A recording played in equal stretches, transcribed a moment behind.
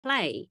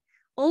play.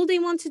 All they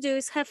want to do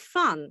is have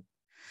fun.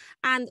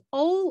 And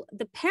all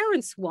the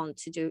parents want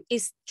to do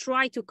is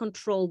try to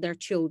control their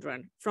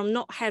children from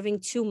not having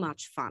too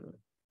much fun.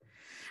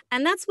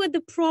 And that's where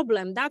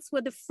that's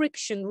where the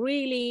friction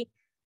really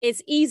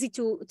is easy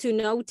to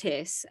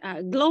notice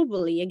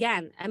globally,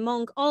 again,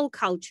 among all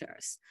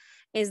cultures,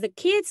 is the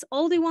kids,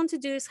 all they want to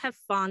do is have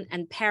fun,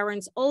 and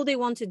parents, all they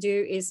want to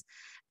do is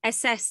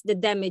assess the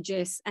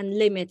damages and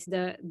limit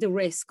the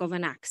risk of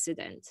an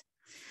accident.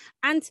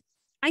 And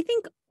I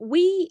think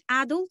we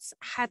adults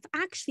have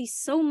actually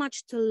so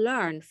much to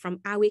learn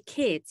from our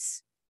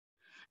kids.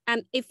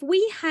 If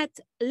we had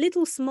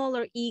little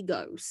smaller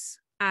egos,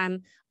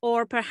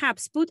 or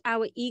perhaps put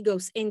our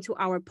egos into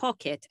our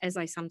pocket, as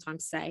I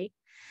sometimes say,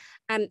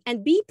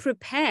 and be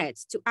prepared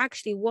to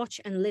actually watch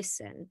and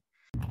listen.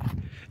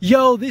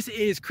 Yo, this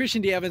is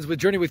Christian D. Evans with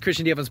Journey with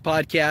Christian D. Evans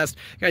podcast.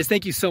 Guys,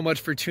 thank you so much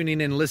for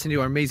tuning in and listening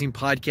to our amazing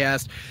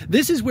podcast.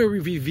 This is where we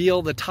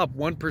reveal the top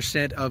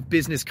 1% of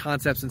business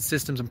concepts and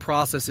systems and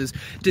processes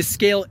to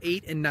scale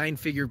 8 and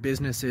 9-figure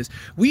businesses.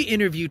 We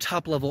interview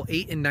top-level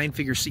 8 and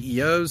 9-figure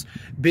CEOs,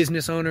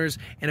 business owners,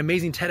 and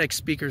amazing TEDx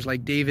speakers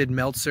like David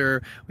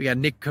Meltzer. We got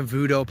Nick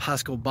Cavuto,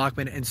 Pascal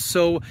Bachman, and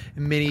so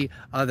many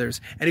others.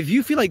 And if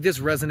you feel like this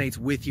resonates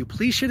with you,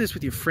 please share this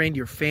with your friend,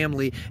 your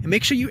family, and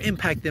make sure you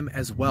impact them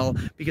as well,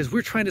 because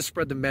we're trying to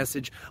spread the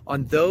message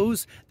on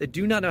those that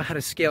do not know how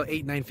to scale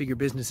 8, 9-figure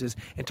businesses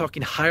and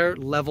talking higher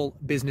level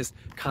business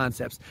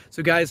concepts.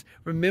 So guys,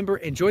 remember,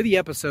 enjoy the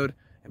episode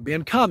and be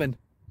uncommon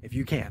if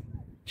you can.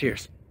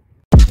 Cheers.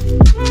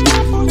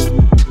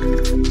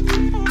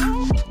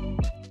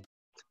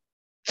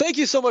 Thank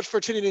you so much for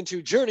tuning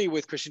into Journey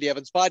with Christian D.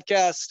 Evans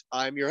podcast.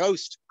 I'm your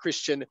host,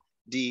 Christian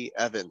D.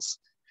 Evans.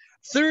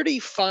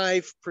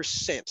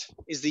 35%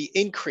 is the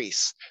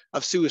increase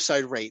of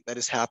suicide rate that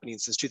is happening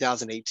since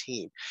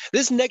 2018.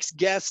 This next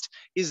guest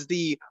is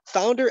the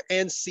founder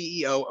and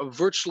CEO of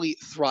Virtually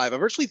Thrive. At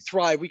Virtually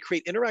Thrive, we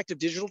create interactive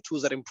digital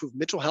tools that improve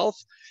mental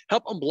health,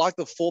 help unblock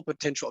the full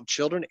potential of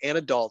children and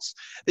adults.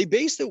 They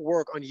base their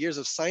work on years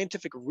of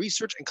scientific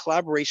research and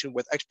collaboration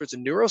with experts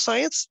in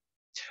neuroscience,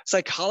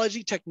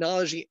 psychology,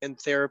 technology, and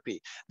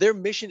therapy. Their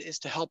mission is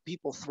to help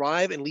people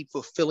thrive and lead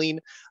fulfilling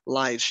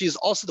lives. She is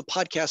also the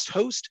podcast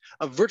host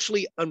of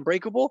Virtually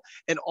Unbreakable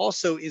and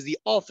also is the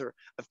author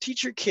of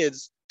Teach Your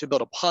Kids to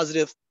Build a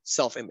Positive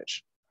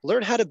Self-Image.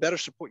 Learn how to better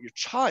support your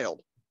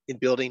child in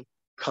building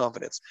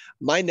confidence.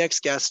 My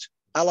next guest,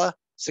 Ella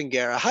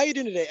Singera. How are you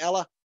doing today,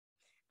 Ella?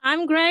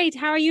 I'm great.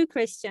 How are you,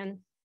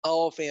 Christian?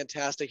 Oh,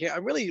 fantastic. Yeah,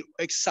 I'm really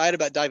excited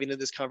about diving into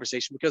this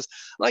conversation because,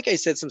 like I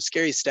said, some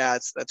scary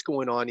stats that's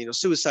going on,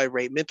 suicide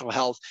rate, mental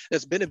health,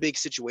 that's been a big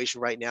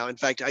situation right now. In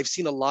fact, I've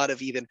seen a lot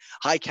of even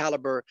high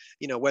caliber,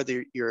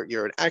 whether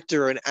you're an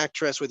actor or an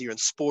actress, whether you're in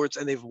sports,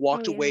 and they've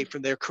walked away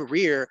from their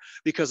career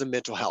because of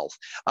mental health.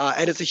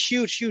 And it's a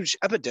huge, huge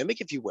epidemic,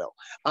 if you will.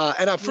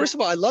 First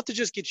of all, I'd love to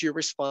just get your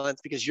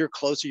response because you're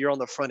closer, you're on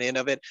the front end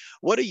of it.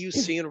 What are you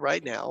seeing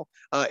right now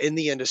in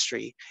the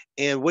industry?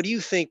 And what do you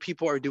think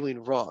people are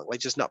doing wrong? Like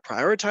just not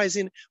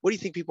prioritizing? What do you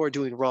think people are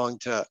doing wrong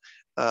to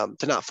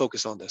not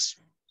focus on this?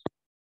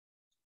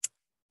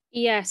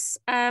 Yes.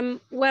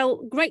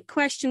 Well, great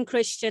question,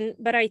 Christian.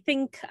 But I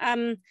think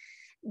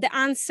the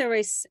answer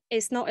is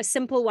not a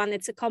simple one.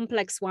 It's a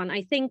complex one.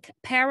 I think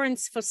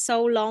parents for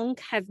so long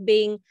have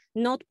been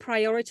not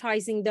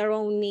prioritizing their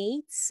own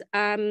needs.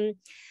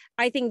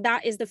 I think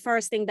that is the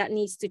first thing that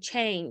needs to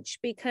change,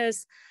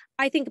 because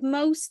I think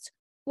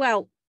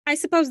I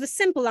suppose the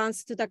simple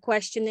answer to that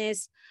question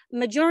is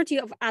majority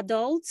of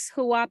adults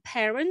who are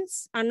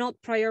parents are not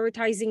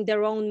prioritizing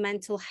their own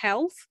mental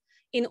health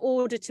in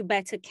order to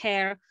better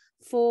care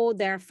for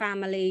their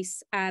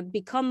families,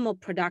 become more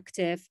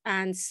productive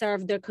and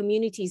serve their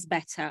communities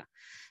better.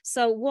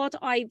 So what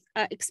I've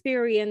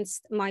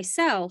experienced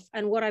myself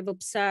and what I've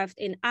observed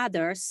in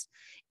others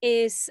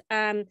is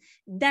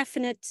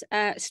definite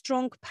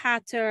strong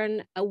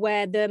pattern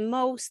where the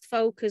most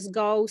focus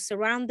goes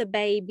around the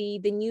baby,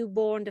 the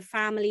newborn, the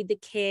family, the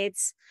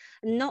kids,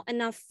 not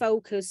enough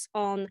focus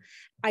on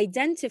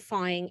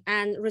identifying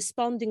and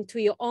responding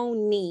to your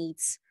own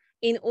needs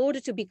in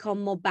order to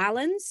become more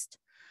balanced,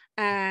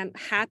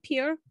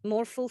 happier,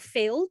 more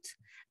fulfilled,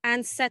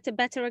 and set a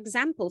better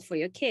example for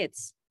your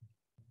kids.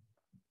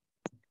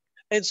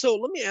 And so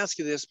let me ask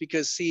you this,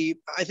 because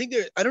I think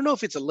I don't know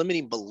if it's a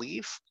limiting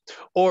belief,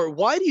 or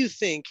why do you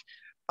think,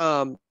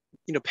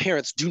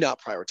 parents do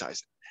not prioritize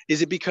it?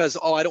 Is it because,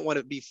 I don't want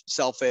to be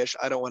selfish.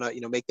 I don't want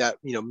to, make that,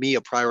 me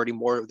a priority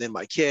more than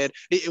my kid.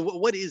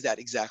 What is that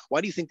exactly? Why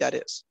do you think that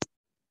is?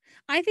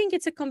 I think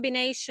it's a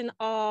combination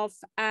of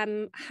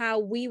how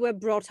we were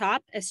brought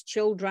up as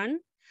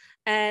children,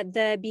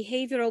 the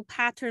behavioral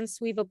patterns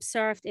we've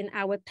observed in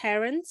our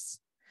parents,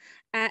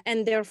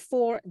 and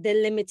therefore the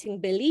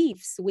limiting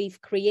beliefs we've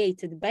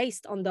created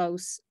based on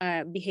those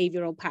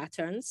behavioral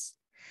patterns.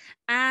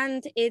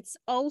 And it's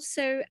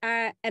also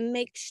a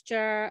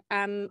mixture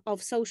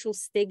of social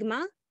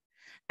stigma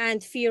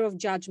and fear of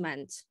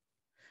judgment.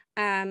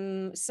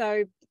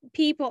 So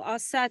people are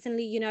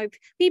certainly,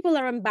 people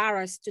are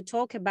embarrassed to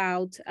talk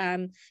about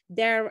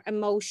their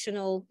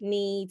emotional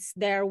needs,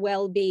 their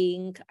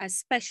well-being,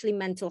 especially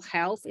mental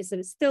health is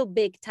a still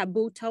big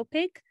taboo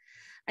topic,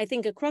 I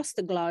think, across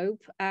the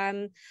globe.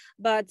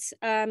 But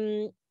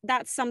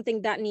that's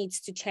something that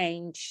needs to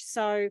change.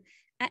 So,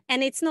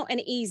 and it's not an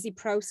easy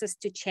process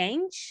to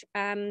change.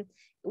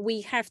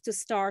 We have to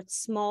start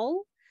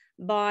small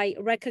by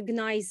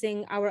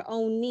recognizing our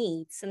own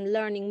needs and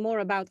learning more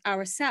about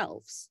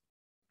ourselves.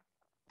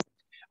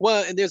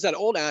 Well, and there's that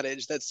old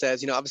adage that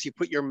says, obviously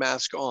put your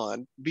mask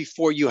on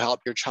before you help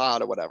your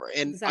child or whatever.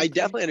 And exactly. I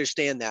definitely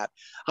understand that.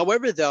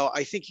 However, though,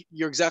 I think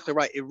you're exactly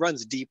right. It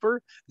runs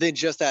deeper than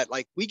just that.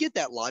 Like, we get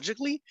that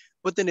logically,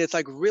 but then it's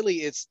like,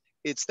 really, it's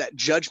that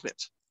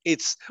judgment.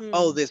 It's,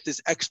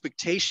 this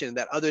expectation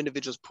that other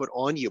individuals put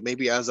on you,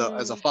 maybe as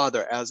a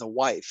father, as a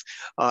wife,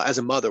 as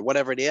a mother,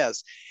 whatever it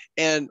is.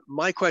 And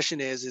my question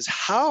is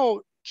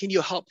how can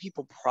you help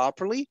people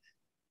properly,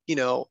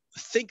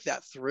 think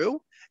that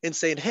through and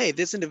saying, hey,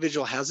 this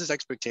individual has this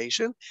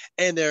expectation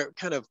and they're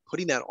kind of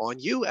putting that on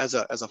you as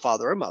a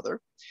father or mother.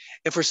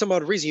 And for some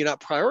odd reason, you're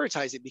not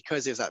prioritizing it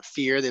because there's that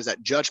fear, there's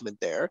that judgment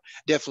there,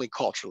 definitely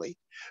culturally.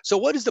 So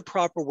what is the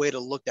proper way to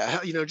look at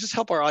how, just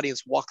help our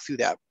audience walk through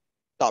that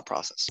thought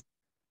process?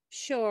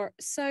 Sure.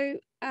 So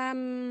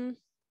I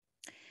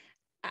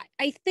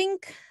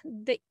think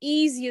the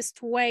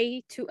easiest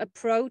way to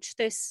approach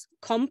this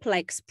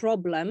complex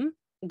problem,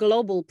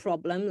 global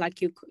problem,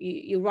 like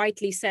you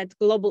rightly said,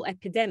 global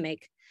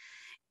epidemic,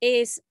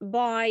 is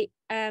by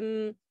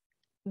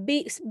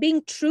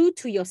being true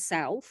to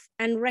yourself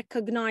and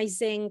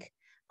recognizing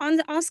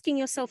and asking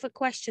yourself a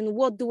question: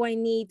 what do I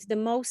need the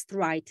most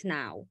right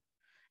now?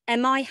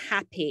 Am I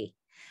happy?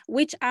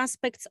 Which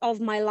aspects of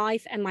my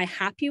life am I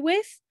happy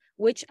with?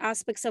 Which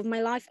aspects of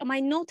my life am I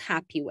not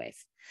happy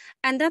with?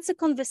 And that's a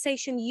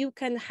conversation you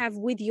can have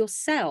with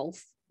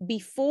yourself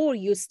before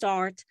you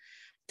start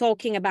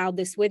talking about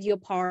this with your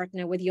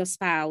partner, with your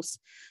spouse.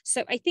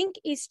 So I think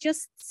it's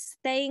just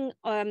staying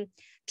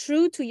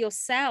true to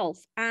yourself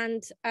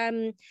and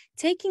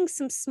taking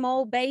some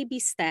small baby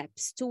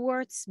steps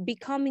towards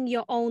becoming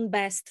your own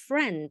best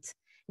friend,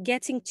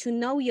 getting to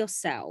know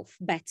yourself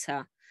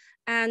better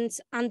and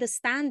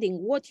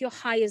understanding what your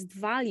highest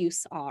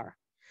values are.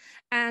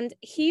 And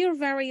here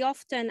very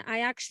often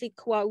I actually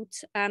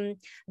quote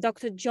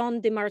Dr.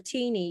 John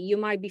DeMartini. You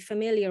might be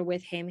familiar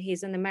with him.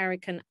 He's an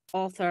American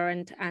author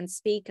and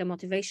speaker,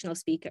 motivational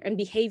speaker and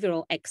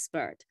behavioral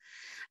expert.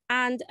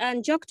 And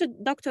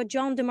Dr.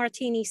 John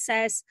DeMartini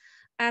says,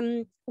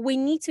 we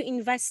need to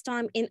invest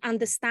time in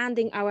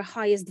understanding our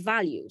highest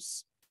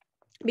values,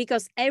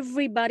 because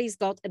everybody's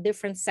got a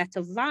different set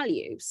of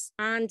values.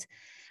 And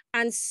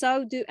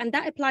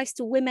that applies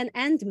to women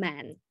and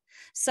men.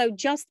 So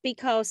just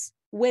because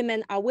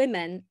women are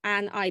women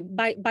and are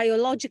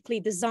biologically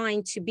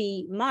designed to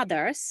be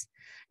mothers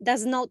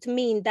does not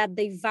mean that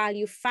they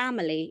value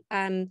family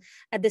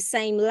at the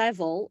same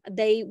level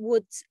they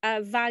would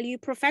value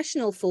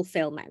professional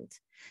fulfillment.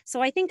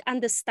 So I think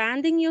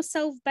understanding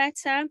yourself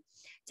better,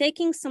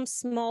 taking some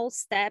small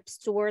steps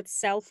towards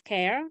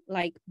self-care,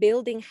 like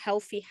building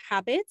healthy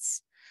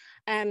habits,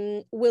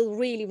 will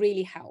really,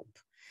 really help.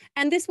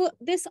 And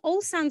this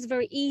all sounds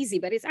very easy,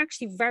 but it's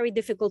actually very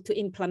difficult to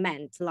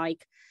implement,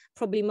 like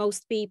probably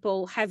most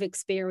people have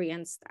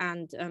experienced.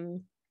 And,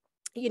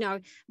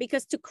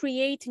 because to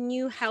create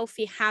new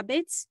healthy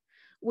habits,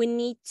 we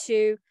need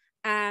to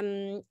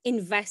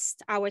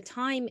invest our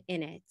time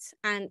in it.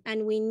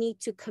 And we need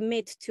to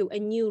commit to a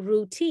new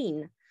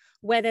routine,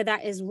 whether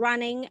that is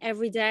running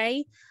every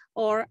day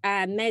or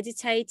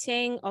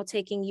meditating or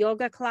taking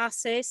yoga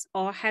classes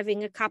or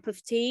having a cup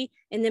of tea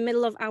in the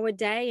middle of our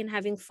day and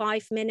having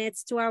 5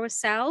 minutes to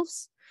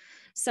ourselves.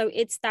 So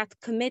it's that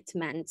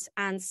commitment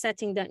and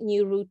setting that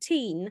new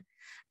routine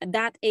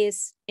that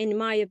is, in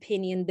my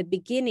opinion, the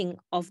beginning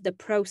of the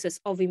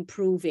process of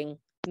improving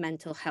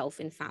mental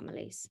health in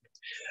families.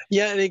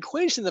 Yeah, an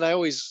equation that I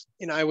always,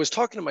 I was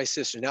talking to my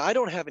sister. Now, I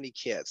don't have any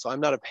kids, so I'm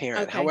not a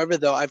parent. Okay. However,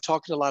 though, I've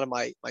talked to a lot of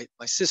my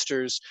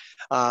sisters.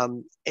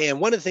 And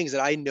one of the things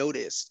that I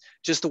noticed,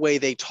 just the way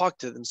they talk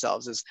to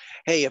themselves is,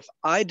 hey, if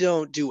I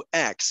don't do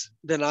X,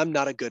 then I'm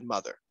not a good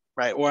mother.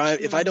 Right. Or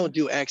if I don't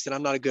do X, then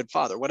I'm not a good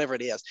father, whatever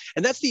it is.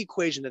 And that's the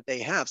equation that they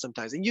have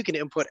sometimes. And you can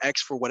input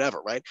X for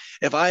whatever. Right.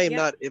 If I am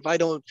not, if I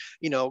don't,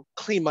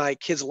 clean my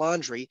kids'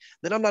 laundry,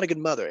 then I'm not a good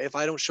mother. If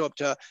I don't show up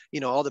to,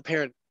 all the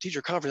parent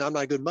teacher conference, I'm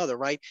not a good mother.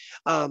 Right.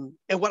 And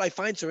what I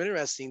find so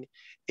interesting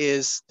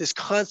is this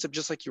concept,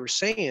 just like you were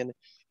saying,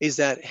 is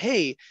that,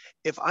 hey,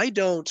 if I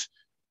don't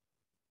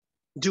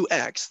do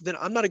X, then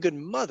I'm not a good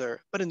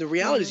mother. But in the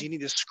reality is you need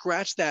to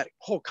scratch that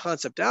whole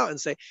concept out and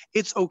say,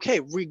 it's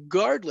okay,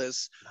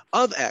 regardless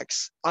of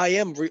X, I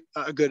am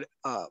a good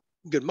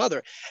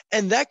mother.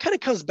 And that kind of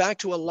comes back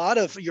to a lot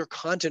of your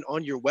content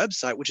on your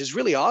website, which is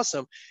really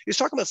awesome. It's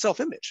talking about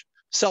self-image,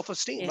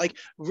 self-esteem, like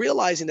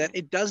realizing that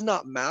it does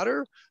not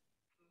matter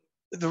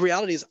the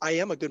reality is I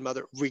am a good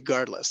mother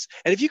regardless.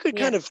 And if you could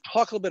kind of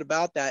talk a little bit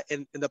about that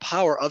and the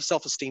power of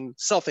self-esteem,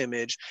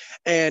 self-image,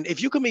 and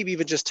if you could maybe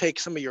even just take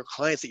some of your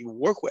clients that you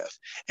work with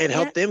and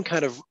help them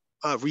kind of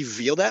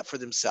reveal that for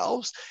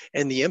themselves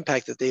and the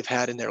impact that they've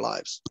had in their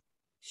lives.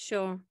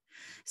 Sure.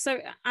 So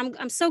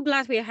I'm so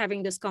glad we are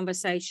having this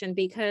conversation,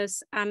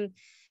 because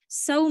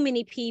so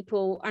many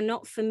people are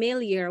not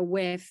familiar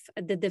with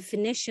the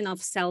definition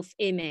of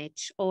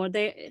self-image, or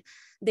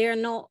they're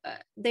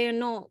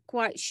not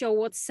quite sure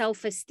what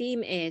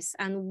self-esteem is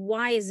and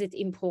why is it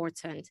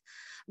important.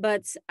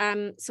 But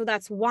so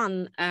that's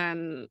one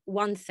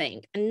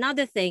thing.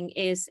 Another thing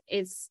is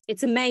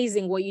it's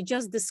amazing what you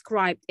just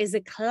described is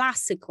a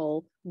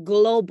classical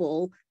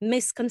global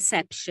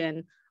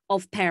misconception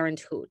of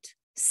parenthood,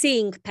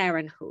 seeing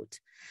parenthood.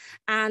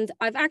 And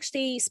I've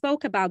actually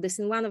spoke about this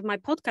in one of my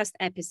podcast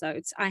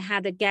episodes. I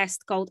had a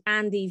guest called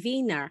Andy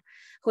Wiener,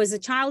 who is a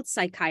child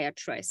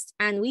psychiatrist,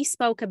 and we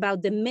spoke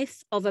about the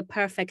myth of a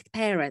perfect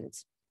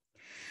parent.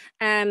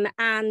 And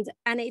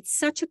it's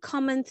such a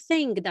common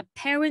thing that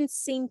parents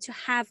seem to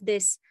have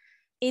this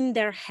in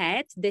their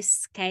head, this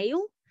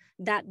scale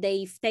that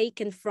they've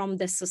taken from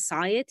the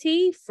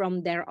society,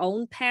 from their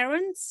own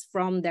parents,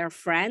 from their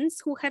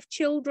friends who have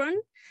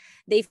children.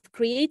 They've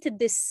created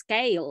this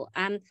scale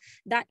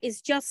that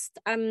is just,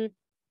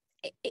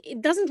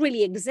 it doesn't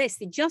really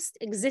exist. It just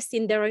exists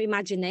in their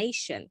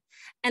imagination.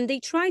 And they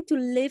try to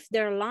live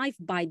their life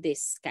by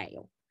this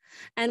scale.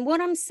 And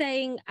what I'm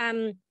saying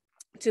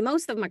to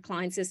most of my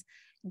clients is,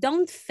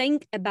 don't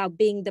think about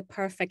being the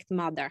perfect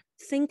mother.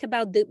 Think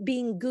about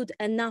being good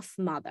enough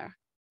mother,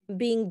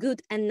 being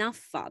good enough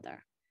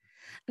father.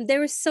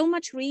 There is so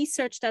much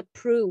research that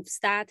proves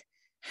that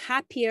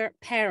happier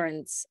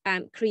parents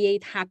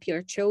create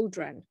happier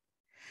children.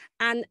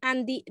 And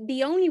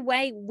the only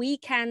way we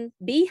can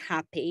be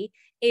happy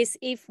is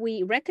if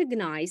we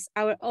recognize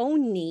our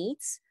own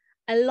needs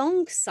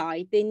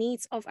alongside the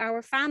needs of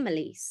our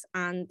families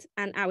and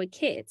our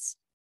kids.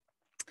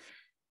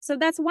 So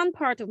that's one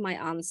part of my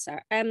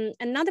answer.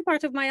 Another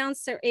part of my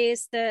answer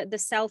is the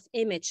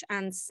self-image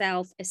and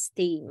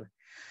self-esteem.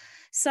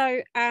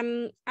 So,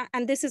 and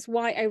this is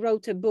why I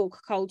wrote a book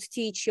called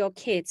Teach Your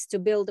Kids to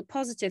Build a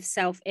Positive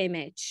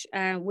Self-Image,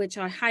 which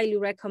I highly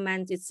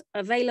recommend. It's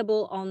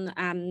available on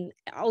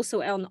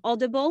also on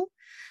Audible,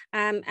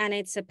 and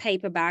it's a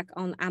paperback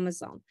on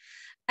Amazon.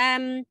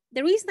 The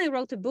reason I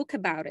wrote a book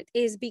about it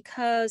is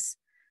because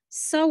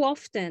so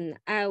often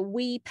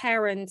we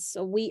parents,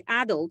 or we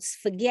adults,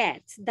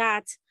 forget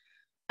that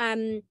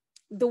the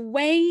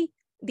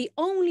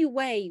only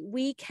way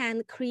we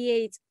can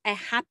create a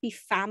happy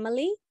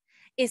family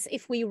is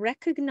if we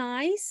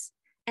recognize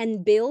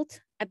and build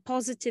a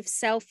positive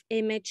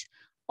self-image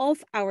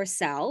of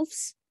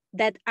ourselves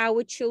that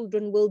our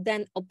children will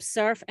then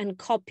observe and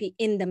copy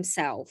in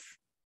themselves.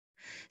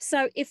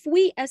 So if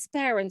we as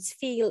parents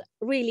feel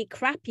really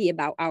crappy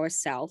about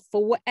ourselves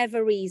for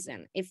whatever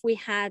reason, if we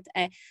had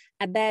a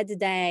bad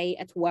day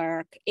at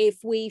work, if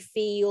we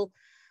feel,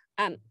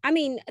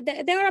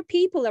 there are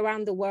people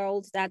around the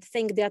world that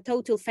think they're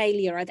total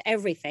failure at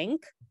everything.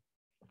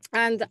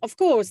 And of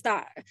course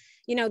that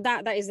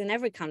is in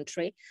every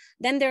country.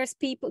 Then there's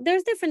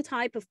different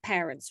type of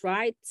parents,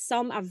 right?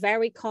 Some are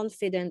very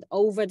confident,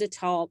 over the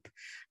top.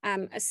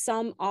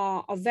 Some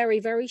are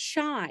very, very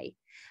shy.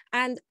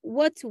 And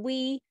what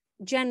we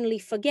generally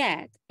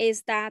forget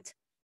is that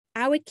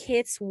our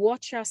kids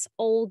watch us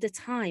all the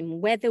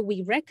time, whether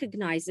we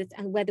recognize it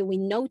and whether we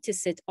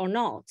notice it or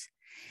not.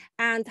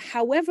 And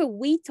however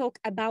we talk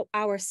about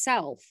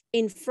ourselves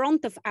in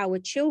front of our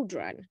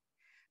children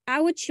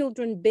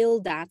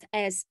build that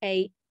as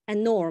a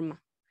norm,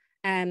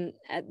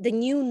 the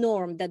new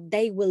norm that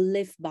they will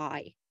live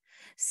by.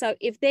 So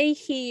if they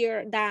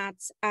hear that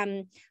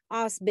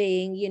us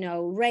being,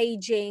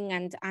 raging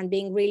and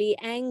being really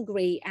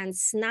angry and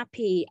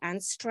snappy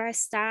and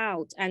stressed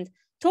out and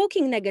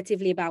talking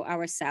negatively about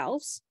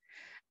ourselves,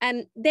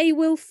 they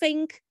will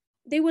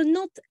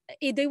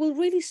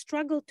really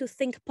struggle to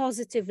think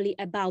positively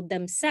about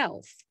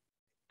themselves.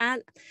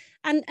 And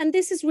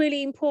this is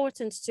really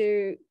important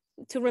to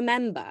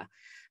remember.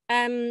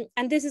 And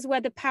this is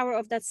where the power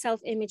of that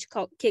self-image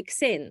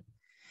kicks in.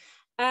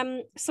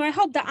 So I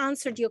hope that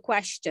answered your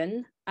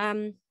question.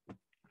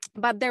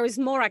 But there is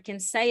more I can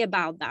say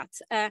about that,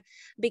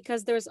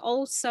 because there's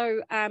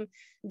also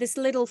this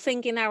little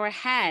thing in our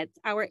head,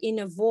 our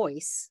inner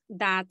voice,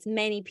 that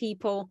many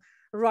people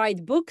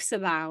write books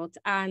about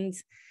and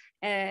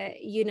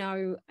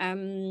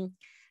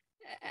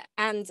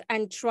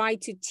try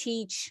to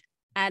teach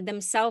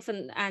themselves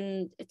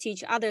and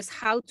teach others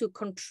how to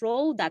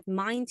control that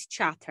mind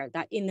chatter,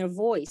 that inner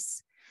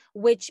voice,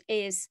 which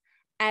is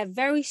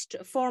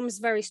forms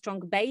very strong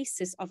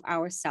basis of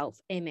our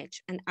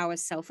self-image and our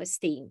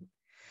self-esteem.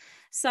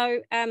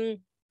 So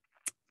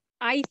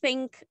I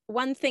think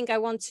one thing I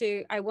want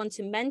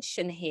to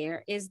mention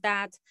here is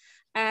that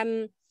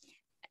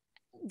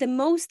the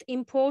most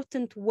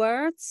important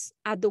words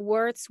are the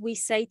words we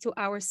say to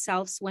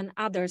ourselves when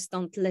others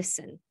don't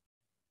listen.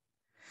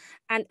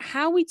 And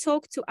how we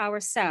talk to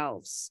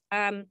ourselves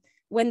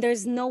when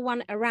there's no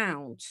one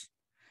around,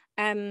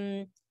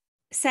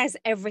 says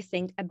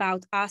everything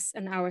about us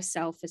and our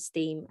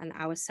self-esteem and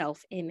our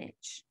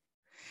self-image.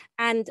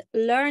 And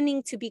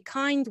learning to be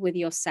kind with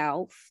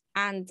yourself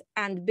and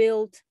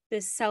build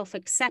this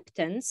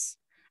self-acceptance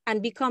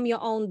and become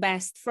your own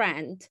best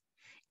friend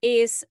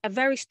is a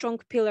very strong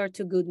pillar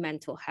to good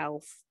mental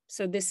health.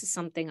 So this is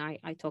something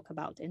I talk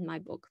about in my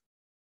book.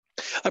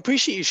 I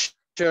appreciate you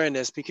sharing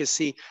this because,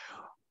 see,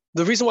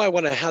 the reason why I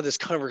want to have this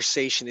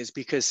conversation is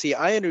because, see,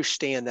 I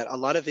understand that a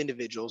lot of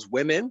individuals,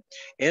 women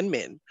and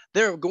men,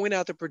 they're going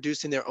out there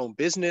producing their own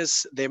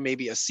business. There may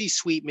be a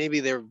C-suite, maybe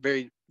they're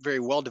very, very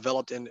well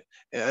developed, and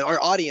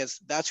our audience,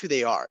 that's who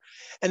they are.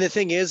 And the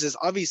thing is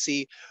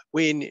obviously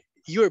when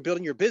you are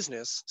building your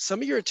business,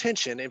 some of your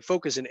attention and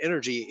focus and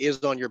energy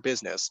is on your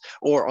business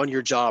or on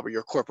your job or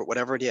your corporate,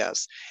 whatever it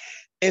is.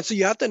 And so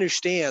you have to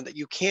understand that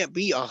you can't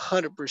be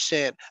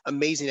 100%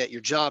 amazing at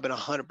your job and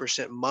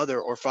 100% mother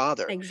or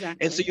father.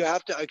 Exactly. And so you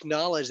have to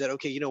acknowledge that,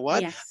 okay, you know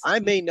what? Yes. I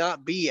may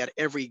not be at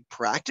every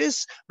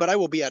practice, but I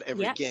will be at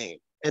every game.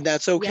 And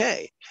that's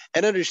okay.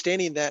 And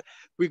understanding that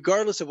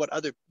regardless of what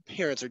other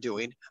parents are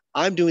doing,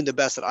 I'm doing the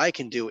best that I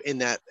can do in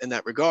that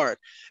regard.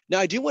 Now,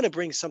 I do want to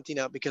bring something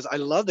up because I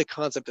love the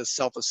concept of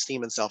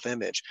self-esteem and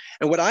self-image.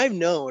 And what I've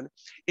known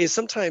is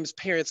sometimes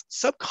parents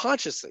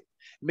subconsciously,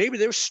 maybe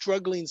they're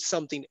struggling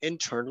something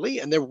internally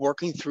and they're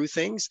working through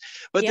things,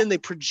 but then they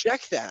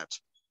project that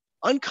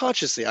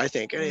unconsciously, I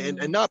think,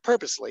 and not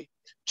purposely,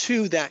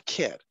 to that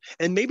kid.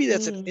 And maybe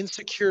that's an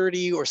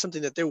insecurity or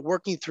something that they're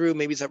working through.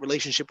 Maybe it's that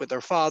relationship with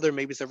their father.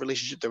 Maybe it's their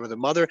relationship with their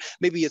mother.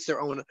 Maybe it's their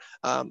own,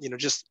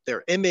 just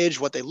their image,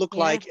 what they look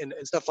like and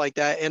stuff like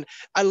that. And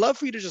I love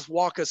for you to just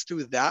walk us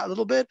through that a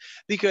little bit,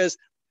 because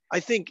I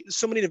think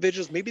so many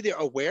individuals, maybe they're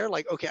aware,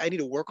 like, okay, I need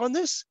to work on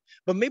this,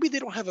 but maybe they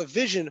don't have a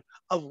vision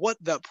of what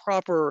the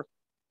proper,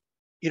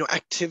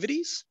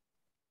 activities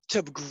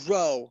to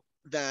grow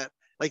that.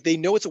 Like, they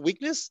know it's a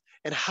weakness,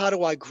 and how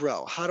do I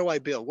grow? How do I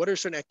build? What are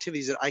certain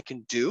activities that I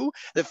can do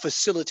that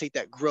facilitate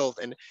that growth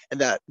and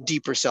that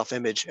deeper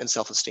self-image and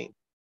self-esteem?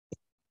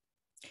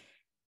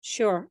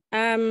 Sure.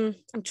 I'm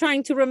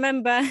trying to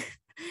remember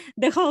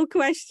the whole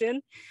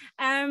question.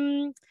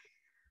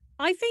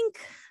 I think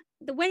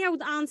the way I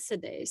would answer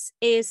this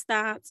is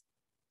that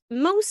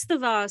most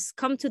of us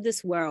come to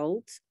this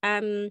world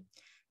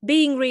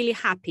being really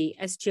happy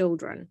as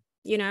children.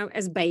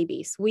 As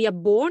babies, we are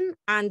born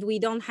and we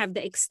don't have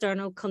the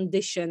external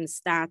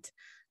conditions that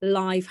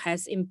life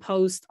has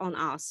imposed on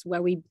us,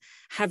 where we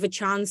have a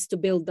chance to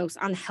build those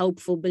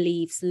unhelpful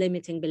beliefs,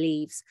 limiting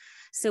beliefs.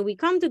 So we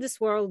come to this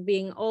world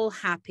being all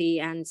happy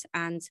and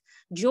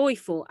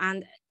joyful.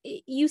 And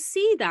you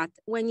see that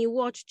when you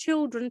watch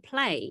children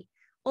play,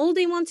 all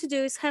they want to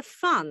do is have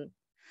fun.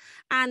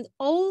 And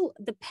all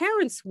the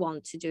parents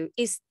want to do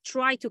is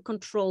try to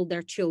control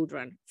their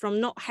children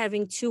from not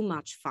having too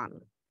much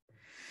fun.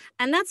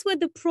 And that's where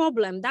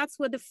that's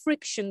where the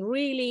friction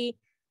really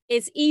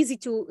is easy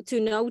to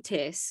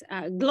notice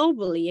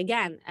globally,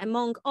 again,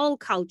 among all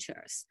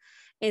cultures,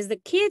 is the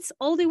kids,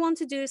 all they want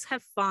to do is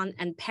have fun,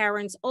 and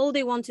parents, all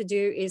they want to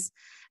do is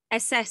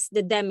assess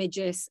the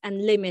damages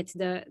and limit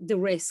the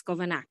risk of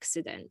an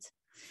accident.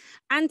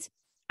 And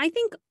I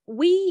think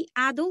we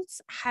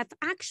adults have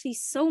actually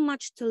so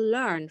much to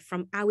learn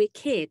from our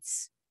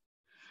kids.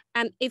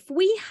 And if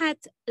we had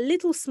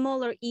little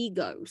smaller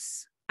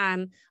egos,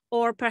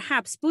 or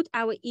perhaps put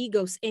our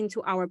egos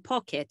into our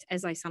pocket,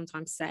 as I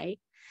sometimes say,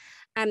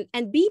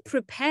 and be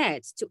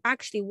prepared to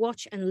actually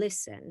watch and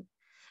listen,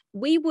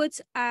 we would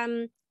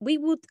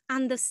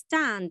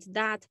understand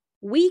that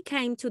we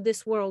came to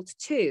this world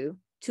too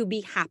to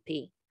be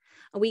happy.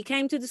 We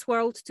came to this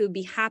world to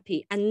be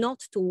happy and not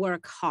to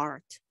work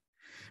hard,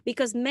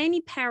 because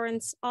many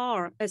parents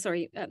are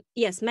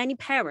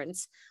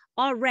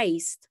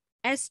raised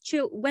as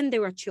when they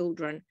were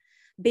children,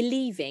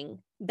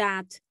 believing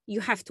that you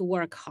have to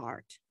work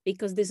hard,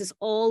 because this is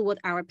all what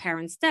our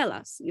parents tell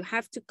us. You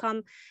have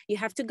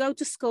to go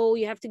to school,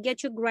 you have to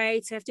get your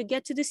grades, you have to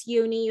get to this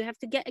uni, you have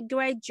to get a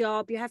great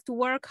job, you have to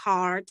work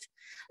hard.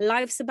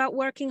 Life's about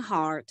working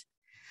hard.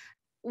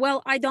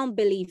 Well, I don't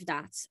believe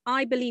that.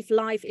 I believe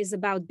life is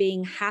about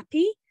being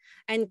happy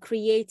and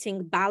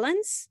creating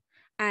balance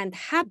and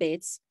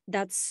habits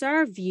that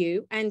serve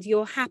you and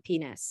your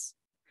happiness.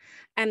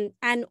 And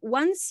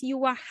once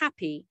you are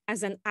happy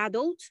as an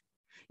adult,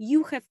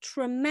 you have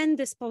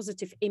tremendous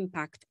positive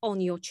impact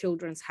on your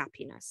children's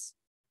happiness.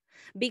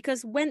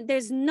 Because when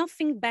there's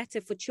nothing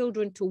better for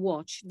children to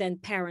watch than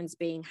parents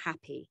being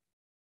happy.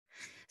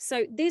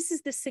 So this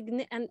is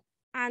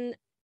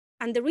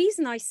and the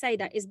reason I say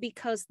that is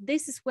because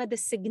this is where the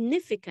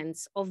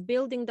significance of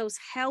building those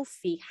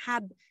healthy,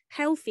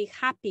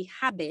 happy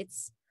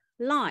habits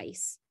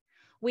lies.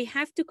 We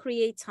have to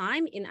create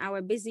time in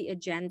our busy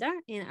agenda,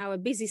 in our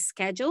busy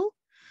schedule,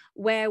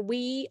 where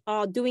we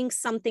are doing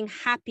something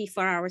happy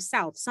for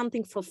ourselves,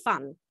 something for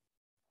fun.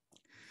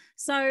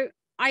 So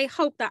I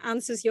hope that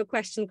answers your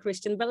question,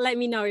 Christian, but let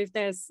me know if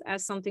there's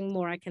something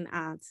more I can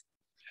add.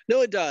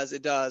 No, it does.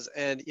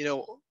 And,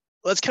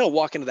 let's kind of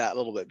walk into that a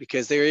little bit,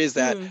 because there is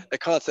that the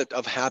concept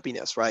of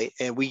happiness, right?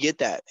 And we get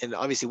that, and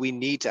obviously we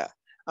need to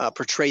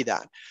portray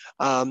that.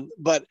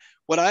 But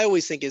what I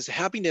always think is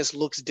happiness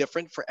looks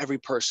different for every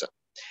person.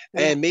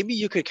 And maybe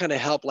you could kind of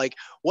help, like,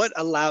 what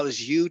allows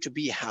you to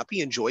be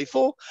happy and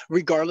joyful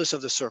regardless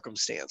of the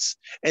circumstance.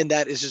 And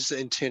that is just an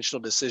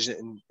intentional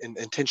decision and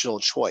intentional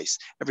choice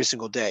every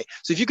single day.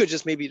 So if you could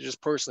just maybe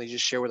just personally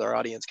just share with our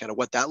audience kind of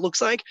what that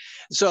looks like.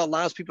 So it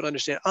allows people to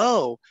understand,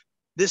 oh,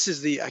 this is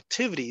the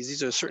activities,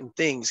 these are certain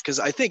things. Because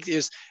I think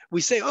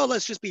we say, oh,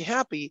 let's just be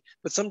happy,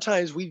 but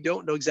sometimes we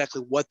don't know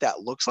exactly what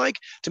that looks like,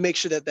 to make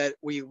sure that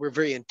we're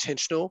very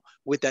intentional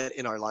with that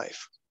in our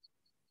life.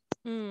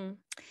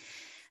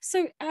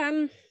 So,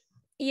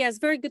 yes,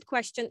 very good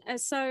question.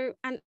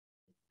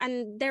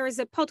 And there is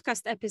a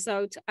podcast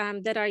episode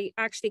that I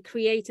actually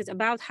created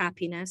about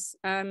happiness,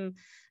 and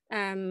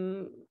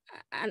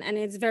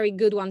it's a very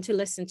good one to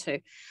listen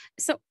to.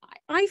 So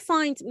I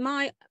find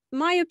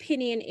my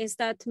opinion is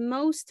that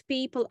most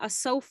people are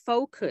so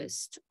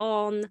focused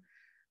on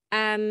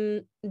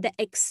the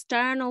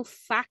external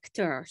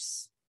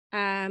factors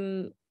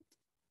in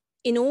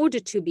order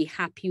to be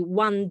happy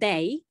one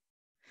day,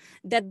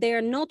 that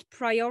they're not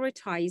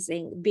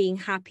prioritizing being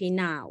happy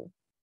now.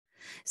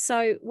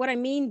 So what I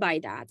mean by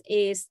that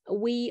is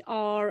we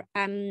are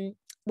all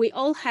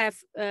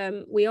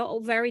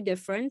very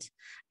different,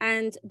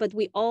 but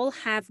we all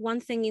have one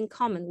thing in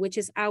common, which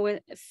is our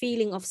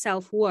feeling of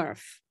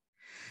self-worth.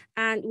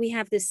 And we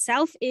have this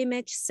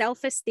self-image,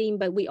 self-esteem,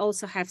 but we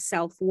also have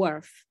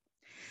self-worth.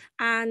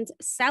 And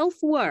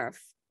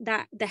self-worth,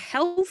 that the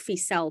healthy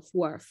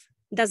self-worth,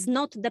 does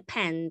not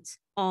depend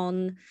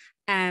on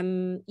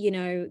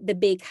the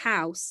big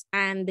house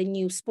and the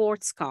new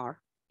sports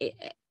car.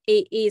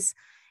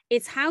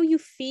 It's how you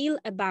feel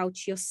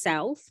about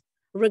yourself,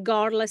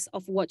 regardless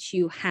of what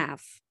you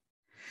have.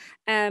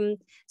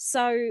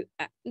 So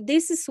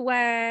this is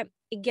where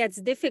it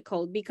gets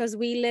difficult, because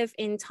we live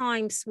in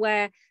times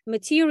where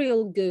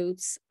material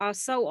goods are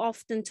so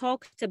often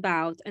talked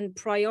about and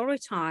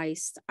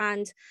prioritized.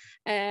 And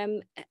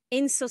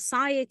in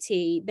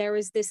society, there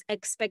is this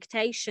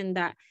expectation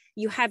that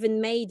you haven't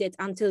made it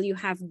until you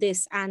have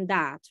this and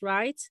that,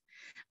 right?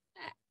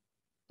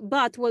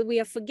 But what we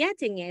are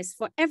forgetting is,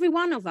 for every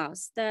one of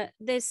us,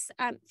 this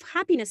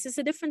happiness is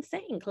a different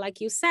thing. Like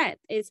you said,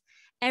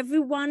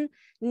 everyone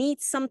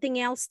needs something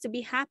else to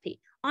be happy.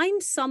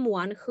 I'm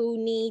someone who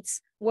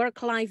needs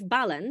work-life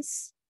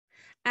balance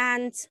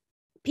and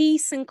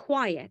peace and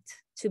quiet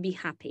to be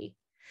happy.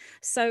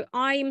 So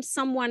I'm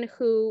someone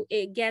who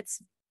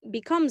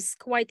becomes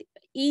quite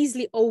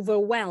easily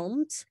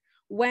overwhelmed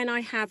when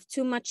I have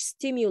too much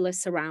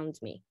stimulus around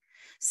me.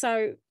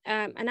 So,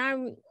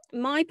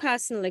 my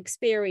personal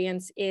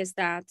experience is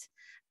that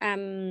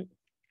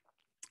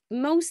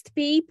most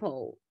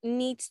people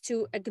need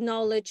to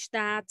acknowledge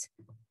that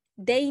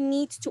they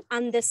need to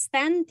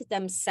understand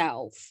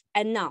themselves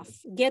enough,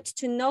 get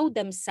to know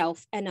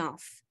themselves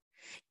enough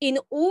in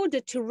order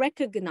to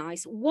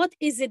recognize, what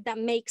is it that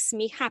makes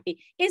me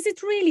happy? Is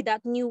it really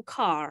that new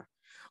car?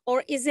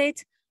 Or is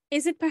it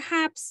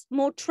perhaps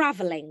more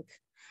traveling?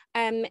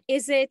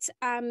 Is it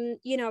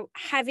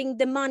having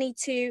the money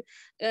to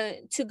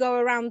go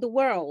around the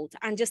world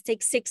and just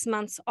take 6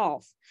 months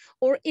off?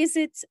 Or is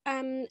it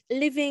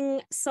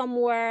living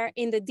somewhere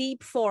in the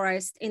deep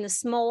forest in a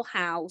small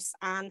house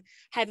and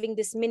having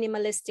this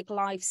minimalistic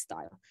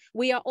lifestyle?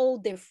 We are all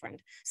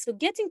different. So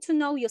getting to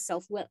know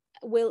yourself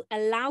will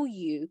allow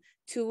you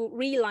to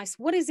realize,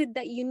 what is it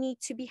that you need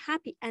to be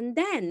happy? And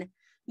then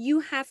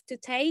you have to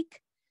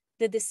take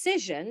the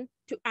decision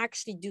to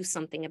actually do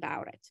something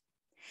about it.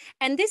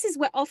 And this is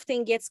where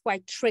often gets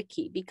quite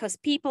tricky, because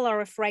people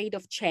are afraid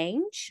of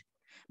change,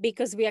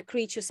 because we are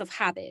creatures of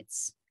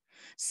habits.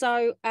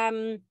 So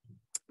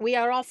we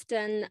are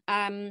often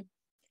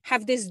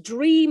have this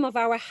dream of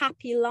our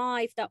happy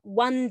life, that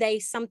one day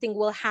something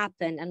will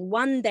happen and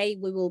one day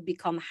we will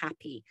become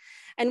happy.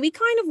 And we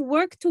kind of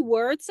work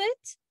towards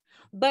it,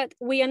 but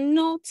we are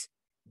not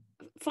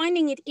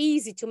finding it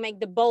easy to make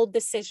the bold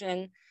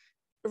decision.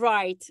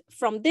 Right,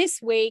 from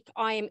this week,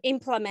 I am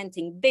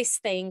implementing this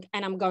thing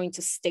and I'm going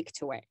to stick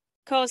to it,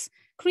 because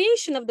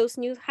creation of those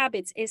new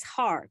habits is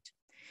hard.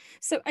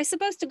 So I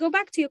suppose, to go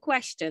back to your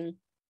question,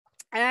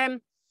 how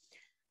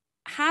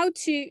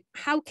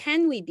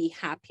can we be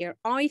happier?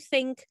 I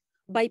think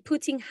by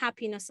putting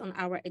happiness on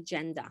our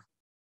agenda,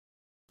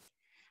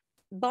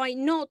 by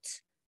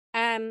not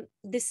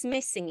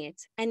dismissing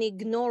it and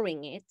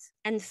ignoring it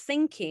and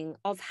thinking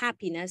of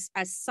happiness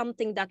as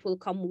something that will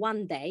come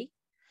one day,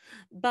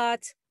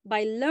 but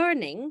by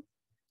learning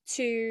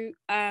to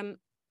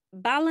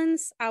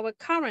balance our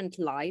current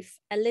life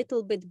a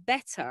little bit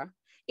better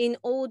in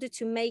order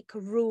to make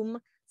room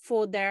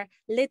for their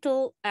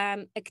little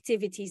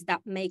activities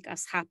that make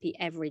us happy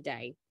every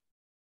day.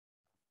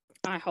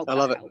 I hope that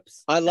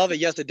helps. I love it.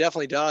 Yes, it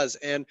definitely does.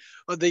 And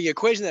the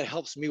equation that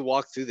helps me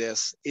walk through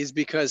this is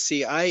because,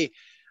 see,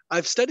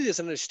 I've studied this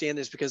and understand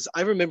this, because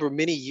I remember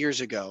many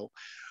years ago,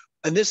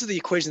 and this is the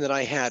equation that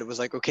I had, was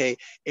like, okay,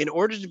 in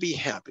order to be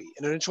happy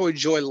and to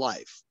enjoy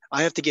life,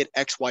 I have to get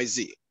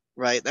XYZ,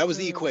 right? That was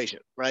the equation,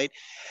 right?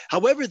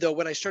 However, though,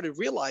 what I started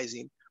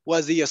realizing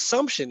was the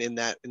assumption in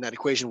that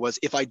equation was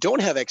if I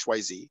don't have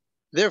XYZ,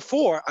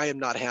 therefore I am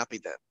not happy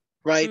then,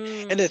 right?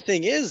 And the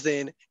thing is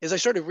then, is I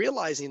started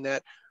realizing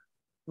that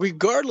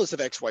regardless of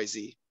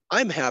XYZ,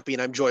 I'm happy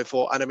and I'm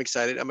joyful and I'm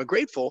excited. I'm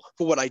grateful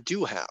for what I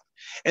do have.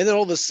 And then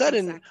all of a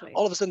sudden,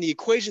 the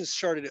equation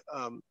started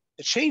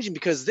changing,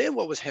 because then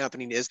what was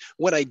happening is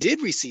when I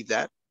did receive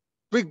that,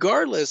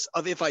 regardless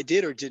of if I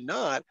did or did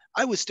not,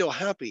 I was still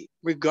happy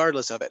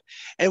regardless of it.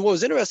 And what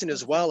was interesting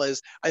as well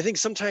is I think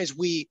sometimes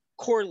we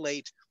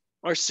correlate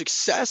our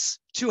success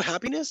to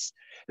happiness.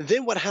 And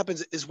then what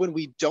happens is when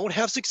we don't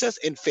have success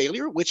and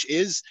failure, which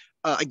is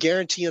a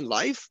guarantee in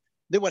life,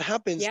 then what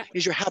happens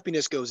is your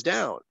happiness goes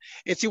down.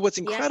 And see, what's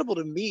incredible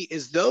to me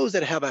is those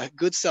that have a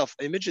good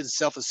self-image and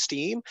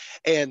self-esteem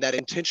and that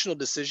intentional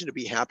decision to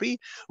be happy,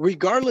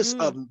 regardless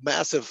of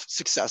massive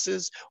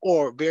successes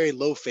or very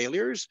low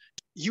failures,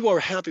 you are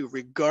happy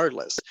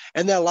regardless.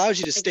 And that allows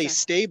you to stay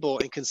stable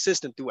and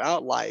consistent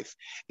throughout life.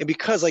 And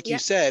because, like you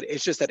said,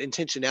 it's just that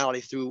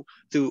intentionality through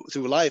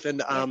life.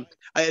 And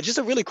just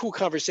a really cool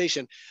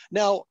conversation.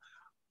 Now,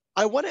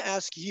 I want to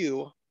ask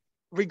you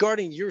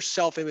regarding your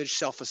self-image,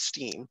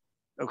 self-esteem.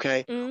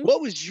 Okay.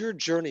 What was your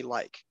journey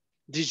like?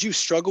 Did you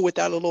struggle with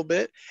that a little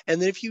bit?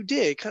 And then if you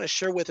did, kind of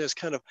share with us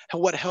kind of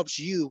what helps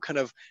you kind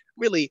of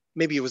really,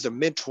 maybe it was a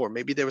mentor,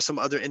 maybe there was some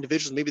other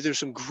individuals, maybe there's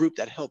some group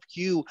that helped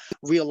you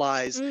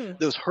realize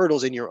those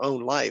hurdles in your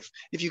own life.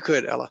 If you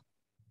could, Ella.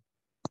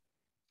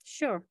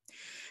 Sure.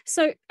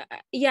 So,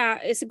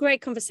 it's a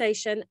great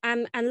conversation.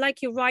 And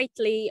like you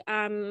rightly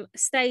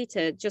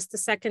stated just a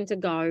second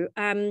ago,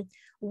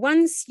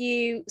 once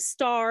you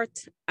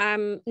start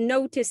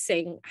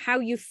noticing how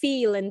you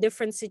feel in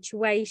different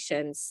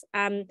situations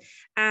and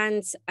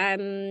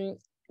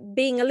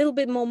being a little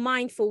bit more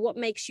mindful what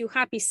makes you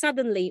happy,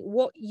 suddenly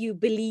what you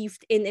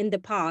believed in the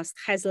past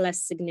has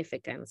less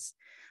significance,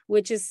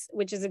 which is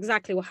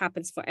exactly what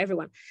happens for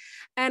everyone.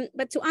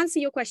 But to answer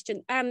your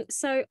question,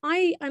 so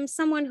I am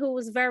someone who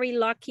was very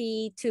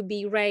lucky to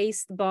be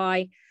raised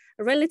by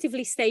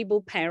relatively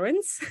stable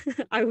parents,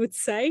 I would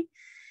say.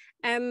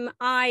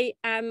 I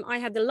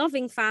had a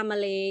loving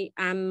family.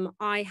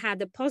 I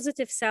had a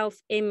positive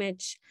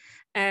self-image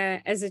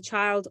as a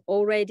child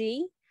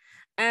already.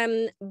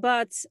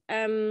 But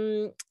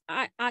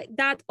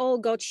that all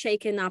got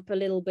shaken up a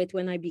little bit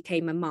when I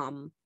became a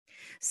mom.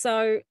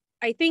 So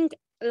I think,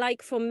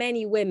 like for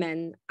many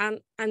women,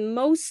 and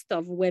most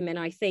of women,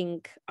 I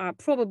think, are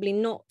probably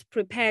not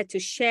prepared to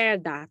share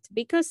that,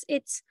 because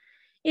it's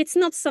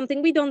not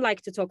something, we don't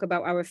like to talk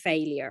about our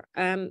failure.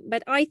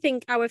 But I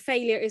think our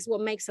failure is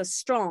what makes us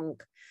strong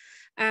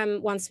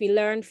once we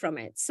learn from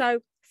it.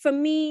 So for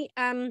me,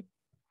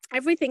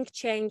 everything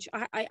changed.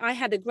 I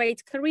had a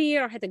great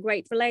career. I had a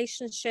great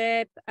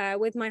relationship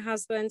with my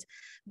husband.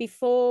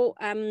 Before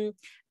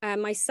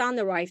my son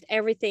arrived,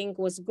 everything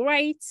was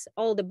great.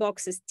 All the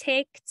boxes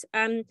ticked.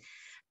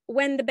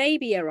 When the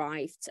baby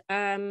arrived,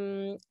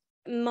 I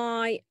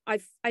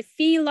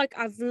feel like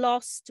I've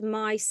lost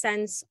my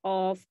sense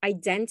of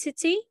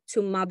identity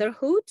to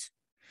motherhood.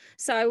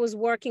 So I was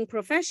working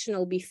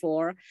professional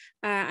before.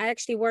 I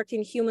actually worked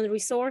in human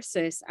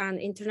resources and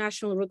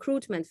international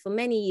recruitment for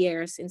many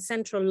years in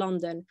central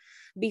London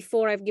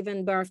before I've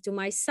given birth to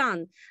my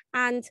son.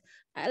 And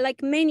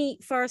like many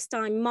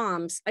first-time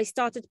moms, I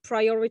started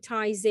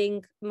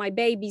prioritizing my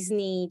baby's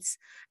needs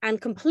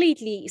and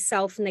completely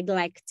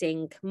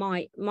self-neglecting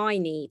my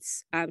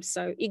needs.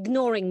 So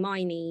ignoring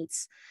my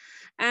needs.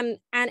 And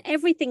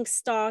everything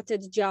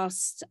started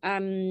just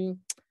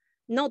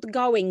not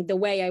going the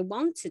way I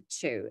wanted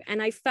to.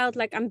 And I felt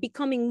like I'm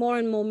becoming more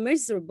and more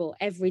miserable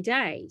every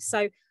day.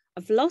 So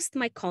I've lost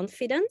my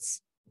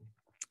confidence.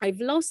 I've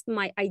lost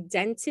my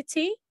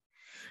identity.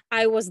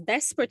 I was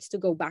desperate to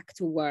go back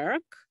to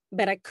work,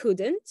 but I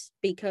couldn't,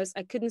 because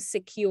I couldn't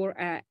secure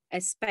a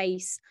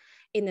space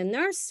in a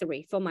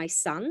nursery for my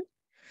son.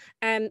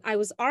 I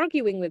was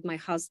arguing with my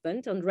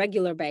husband on a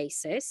regular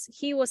basis.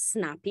 He was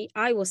snappy.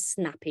 I was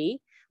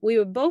snappy. We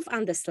were both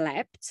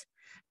underslept.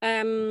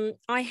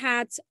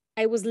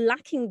 I was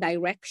lacking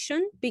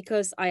direction,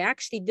 because I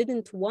actually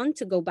didn't want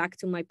to go back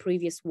to my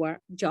previous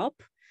job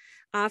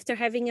after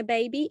having a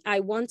baby. I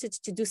wanted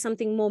to do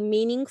something more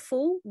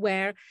meaningful,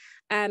 where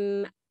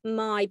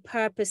my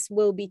purpose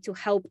will be to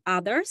help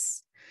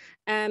others.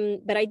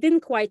 But I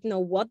didn't quite know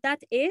what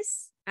that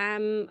is,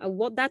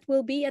 what that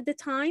will be at the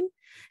time.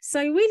 So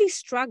I really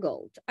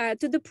struggled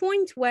to the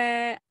point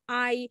where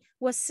I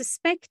was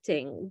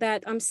suspecting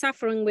that I'm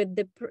suffering with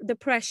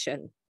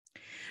depression.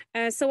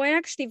 So I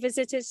actually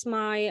visited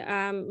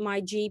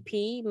my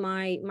GP,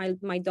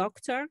 my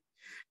doctor,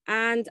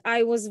 and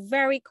I was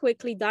very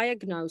quickly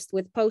diagnosed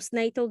with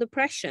postnatal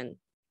depression.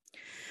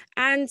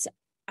 And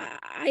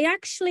I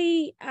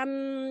actually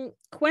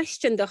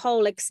questioned the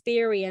whole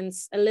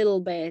experience a little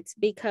bit,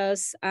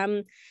 because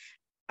I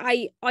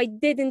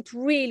didn't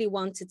really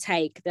want to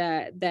take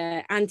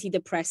the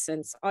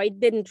antidepressants. I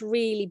didn't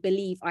really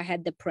believe I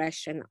had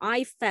depression.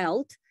 I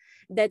felt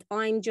that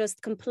I'm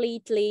just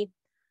completely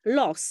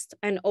lost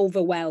and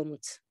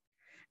overwhelmed.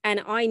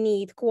 And I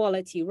need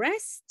quality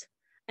rest,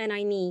 and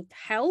I need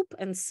help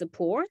and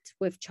support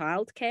with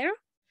childcare,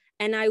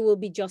 and I will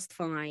be just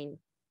fine.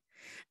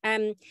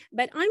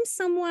 But I'm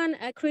someone,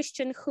 a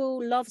Christian,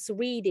 who loves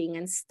reading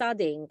and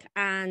studying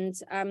and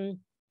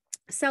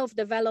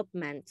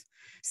self-development.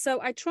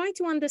 So I try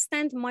to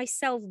understand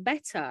myself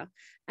better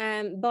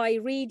by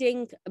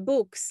reading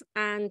books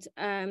and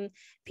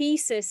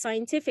pieces,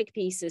 scientific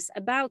pieces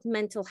about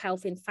mental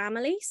health in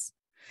families.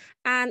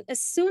 And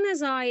as soon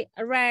as I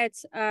read,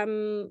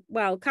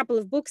 a couple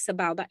of books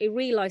about that, I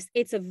realized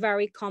it's a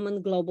very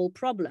common global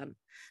problem.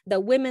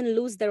 That women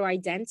lose their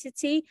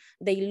identity,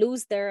 they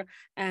lose their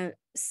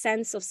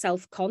sense of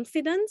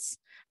self-confidence,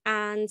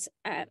 and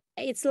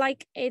it's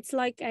like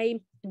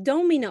a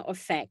domino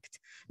effect.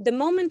 The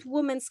moment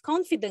woman's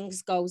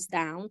confidence goes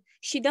down,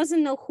 she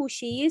doesn't know who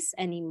she is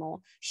anymore.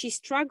 She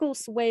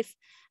struggles with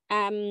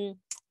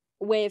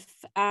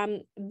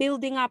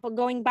building up or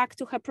going back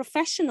to her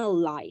professional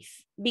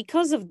life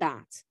because of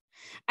that.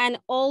 And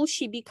all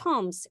she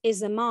becomes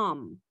is a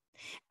mom.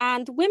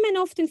 And women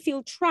often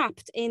feel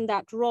trapped in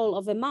that role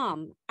of a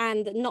mom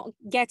and not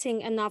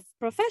getting enough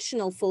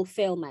professional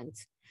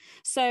fulfillment.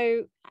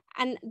 So,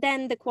 and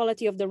then the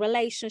quality of the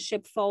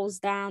relationship falls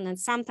down, and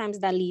sometimes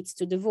that leads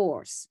to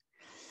divorce.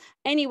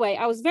 Anyway,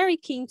 I was very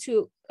keen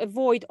to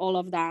avoid all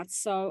of that.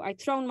 So I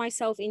thrown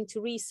myself into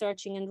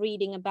researching and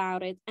reading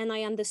about it. And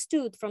I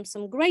understood from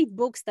some great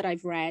books that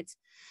I've read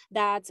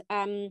that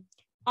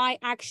I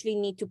actually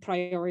need to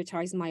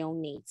prioritize my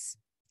own needs.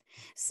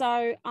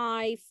 So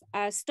I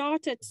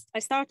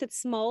started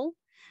small.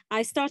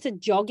 I started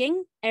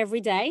jogging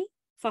every day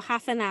for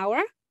half an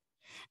hour.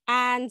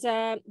 And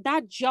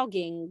that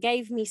jogging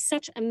gave me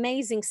such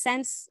amazing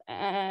sense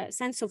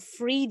of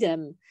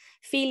freedom,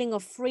 feeling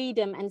of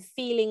freedom and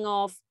feeling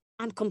of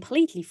I'm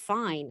completely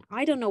fine.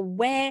 I don't know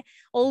where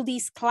all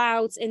these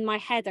clouds in my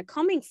head are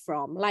coming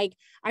from. Like,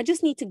 I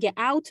just need to get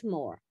out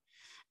more.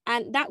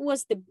 And that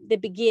was the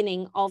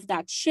beginning of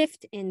that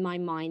shift in my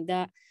mind,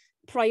 that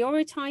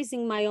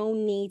prioritizing my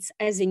own needs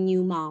as a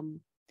new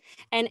mom.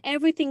 And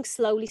everything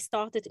slowly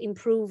started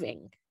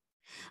improving.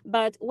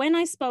 But when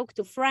I spoke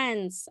to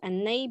friends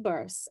and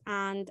neighbors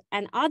and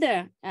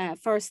other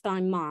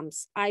first-time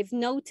moms, I've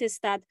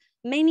noticed that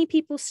many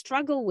people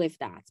struggle with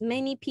that.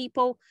 Many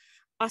people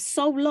are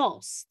so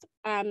lost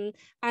and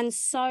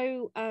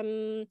so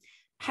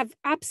have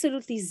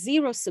absolutely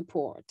zero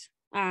support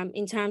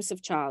in terms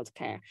of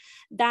childcare,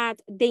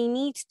 that they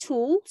need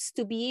tools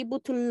to be able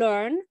to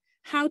learn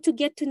how to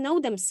get to know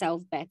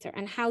themselves better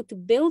and how to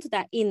build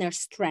that inner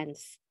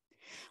strength,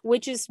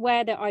 which is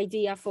where the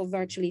idea for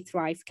Virtually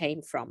Thrive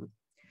came from.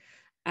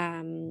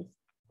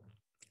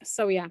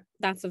 So yeah,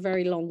 that's a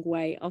very long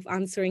way of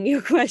answering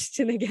your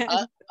question again.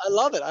 I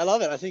love it. I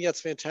love it. I think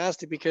that's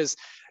fantastic because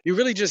you're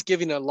really just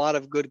giving a lot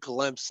of good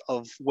glimpse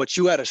of what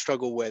you had to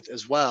struggle with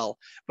as well,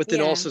 but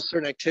then also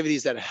certain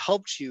activities that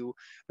helped you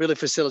really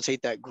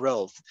facilitate that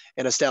growth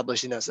and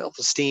establishing that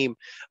self-esteem.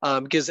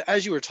 Because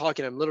as you were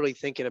talking, I'm literally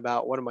thinking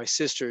about one of my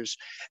sisters,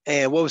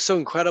 and what was so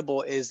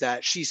incredible is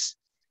that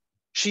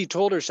she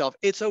told herself,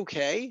 it's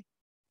okay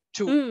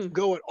to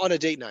go on a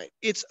date night.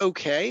 It's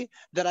okay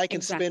that I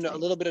can spend a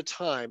little bit of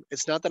time.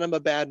 It's not that I'm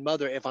a bad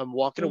mother if I'm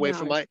walking away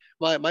from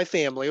my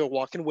family or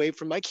walking away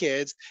from my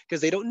kids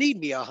because they don't need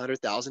me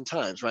 100,000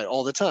 times, right?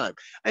 All the time.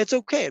 It's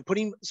okay. And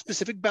putting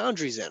specific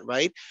boundaries in,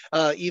 right?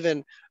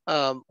 Even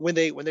when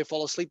they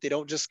fall asleep, they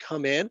don't just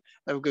come in.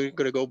 I'm going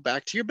to go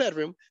back to your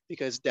bedroom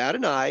because dad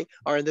and I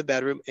are in the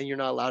bedroom and you're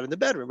not allowed in the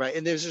bedroom, right?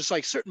 And there's just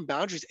like certain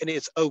boundaries and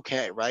it's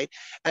okay, right?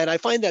 And I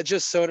find that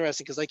just so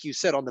interesting because like you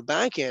said, on the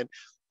back end,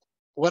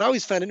 what I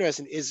always found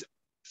interesting is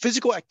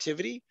physical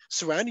activity,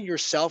 surrounding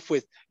yourself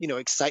with,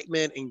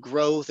 excitement and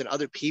growth and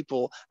other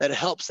people that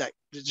helps that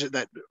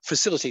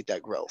facilitate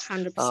that growth.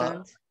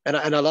 100%. And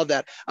I love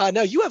that.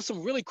 Now you have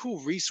some really cool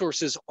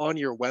resources on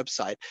your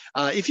website.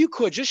 If you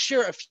could just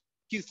share a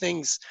few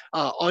things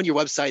on your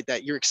website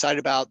that you're excited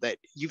about, that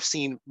you've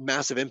seen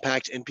massive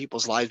impact in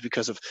people's lives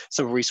because of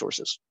some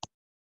resources.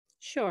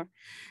 Sure.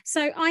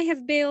 So I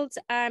have built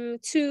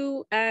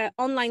 2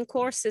 online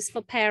courses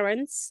for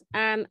parents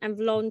and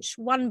launched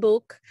 1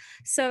 book.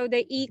 So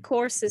the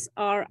e-courses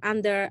are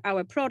under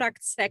our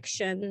product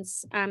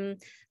sections.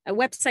 A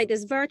website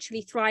is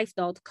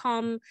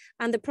virtuallythrive.com,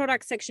 and the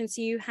product sections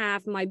you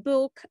have my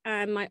book,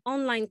 my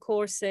online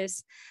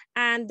courses,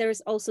 and there's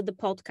also the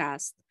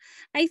podcast.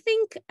 I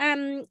think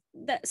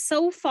that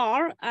so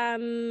far,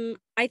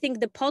 I think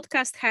the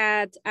podcast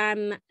had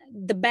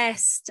the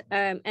best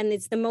and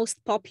it's the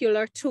most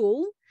popular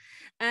tool.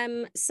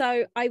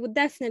 So I would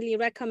definitely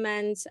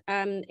recommend,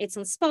 it's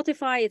on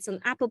Spotify, it's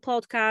on Apple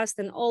Podcast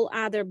and all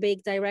other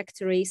big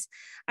directories.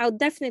 I would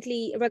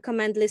definitely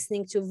recommend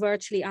listening to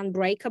Virtually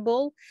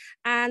Unbreakable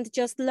and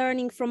just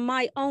learning from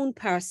my own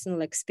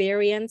personal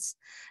experience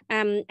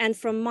and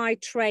from my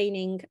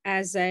training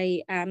as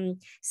a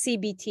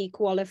CBT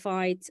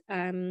qualified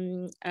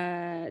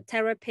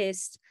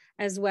therapist,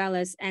 as well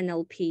as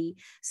NLP.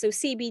 So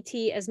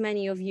CBT, as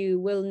many of you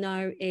will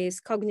know, is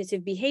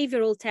cognitive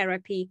behavioral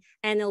therapy.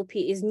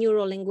 NLP is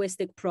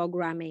neuro-linguistic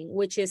programming,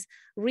 which is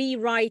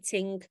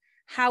rewriting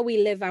how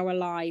we live our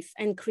life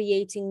and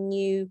creating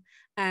new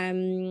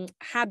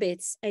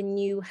habits and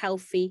new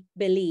healthy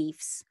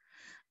beliefs.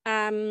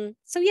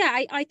 So yeah,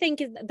 I think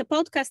the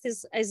podcast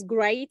is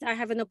great. I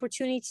have an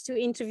opportunity to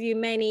interview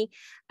many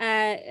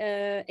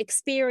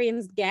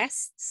experienced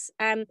guests.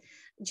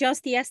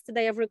 Just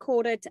yesterday, I've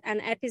recorded an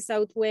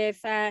episode with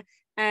a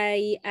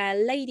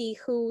lady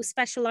who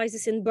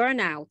specializes in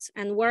burnout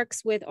and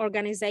works with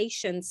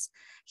organizations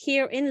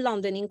here in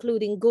London,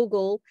 including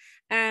Google,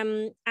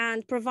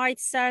 and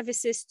provides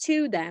services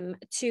to them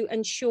to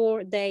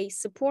ensure they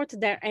support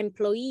their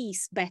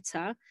employees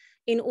better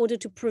in order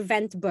to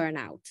prevent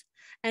burnout.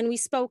 And we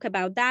spoke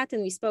about that,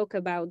 and we spoke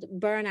about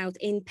burnout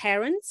in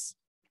parents.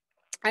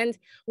 And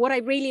what I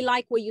really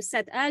like what you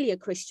said earlier,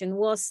 Christian,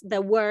 was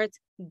the word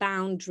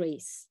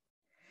boundaries.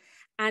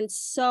 And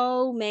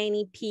so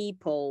many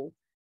people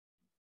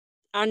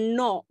are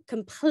not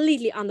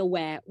completely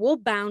unaware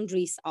what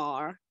boundaries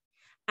are,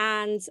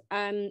 and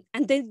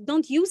they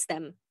don't use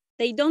them.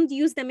 They don't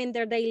use them in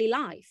their daily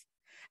life.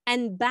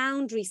 And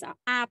boundaries are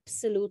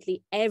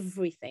absolutely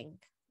everything,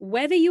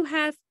 whether you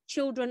have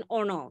children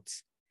or not.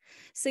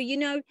 So, you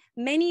know,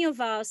 many of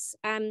us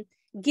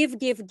give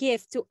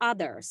to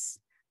others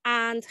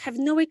and have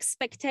no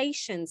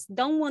expectations,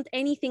 don't want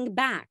anything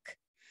back.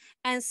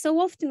 And so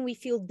often we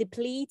feel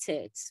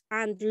depleted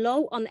and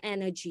low on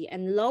energy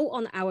and low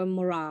on our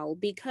morale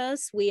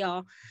because we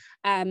are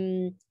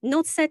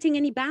not setting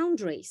any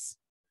boundaries.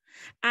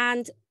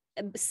 And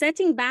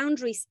setting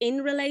boundaries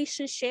in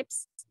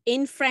relationships,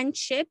 in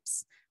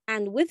friendships,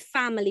 and with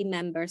family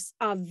members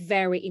are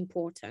very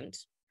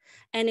important.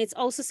 And it's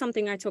also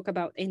something I talk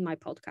about in my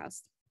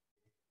podcast.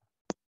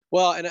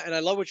 Well, and I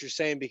love what you're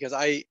saying, because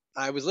I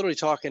was literally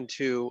talking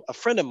to a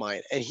friend of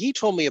mine, and he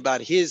told me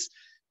about his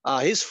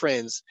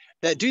friends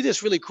that do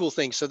this really cool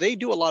thing. So they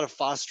do a lot of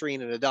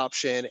fostering and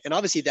adoption, and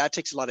obviously that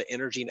takes a lot of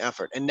energy and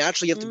effort. And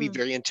naturally, you have to be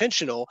very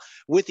intentional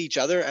with each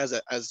other as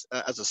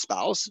a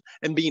spouse,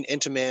 and being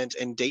intimate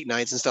and date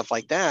nights and stuff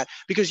like that,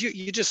 because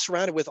you're just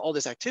surrounded with all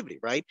this activity,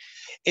 right?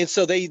 And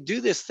so they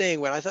do this thing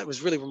what I thought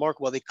was really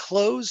remarkable.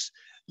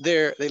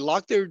 They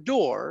lock their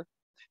door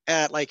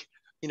at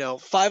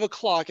 5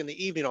 o'clock in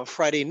the evening on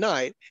Friday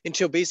night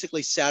until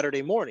basically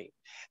Saturday morning.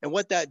 And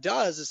what that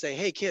does is say,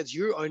 hey, kids,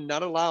 you are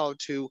not allowed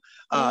to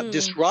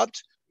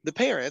disrupt the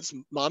parents,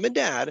 mom and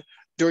dad,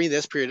 during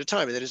this period of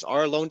time. It is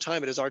our alone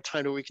time. It is our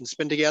time that we can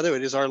spend together.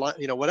 It is our,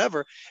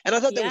 whatever. And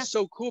I thought that was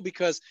so cool,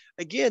 because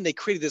again, they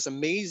created this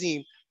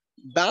amazing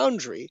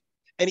boundary.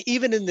 And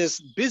even in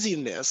this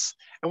busyness,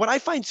 and what I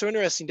find so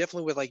interesting,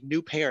 definitely with like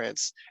new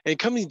parents, and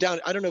coming down,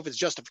 I don't know if it's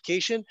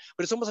justification,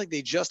 but it's almost like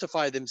they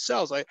justify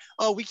themselves. Like,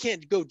 oh, we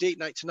can't go date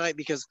night tonight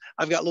because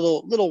I've got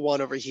little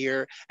one over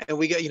here, and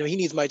we got, he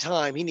needs my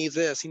time, he needs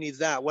this, he needs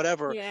that,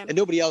 whatever, and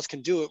nobody else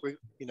can do it,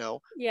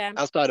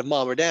 outside of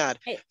mom or dad.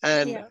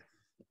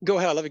 Go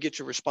ahead, I'd love to get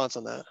your response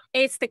on that.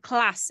 It's the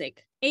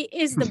classic. It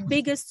is the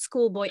biggest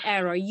schoolboy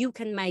error you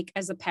can make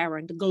as a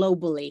parent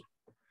globally.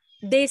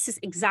 This is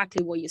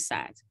exactly what you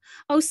said.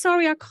 Oh,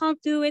 sorry, I can't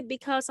do it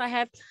because I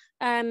have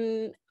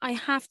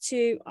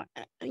to,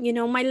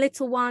 my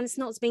little one's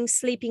not been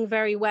sleeping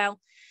very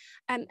well.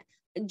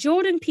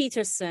 Jordan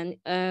Peterson,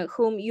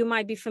 whom you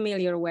might be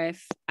familiar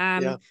with,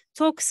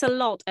 talks a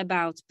lot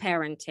about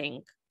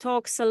parenting,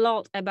 talks a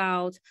lot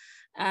about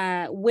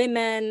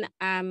women,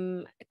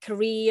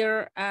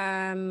 career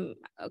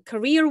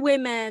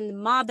women,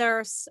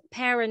 mothers,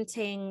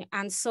 parenting,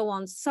 and so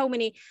on. So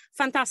many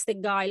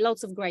fantastic guy,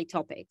 lots of great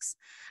topics.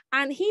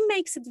 And he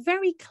makes it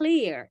very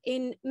clear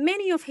in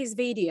many of his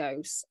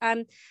videos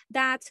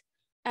that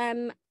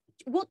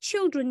what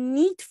children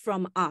need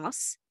from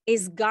us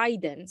is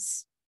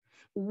guidance.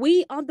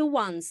 We are the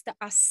ones that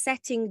are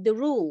setting the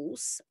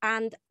rules,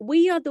 and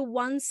we are the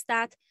ones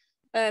that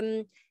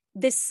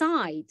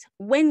decide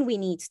when we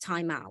need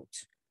time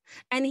out.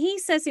 And he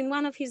says in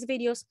one of his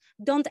videos,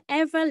 don't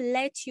ever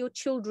let your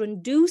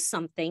children do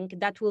something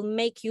that will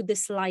make you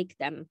dislike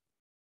them.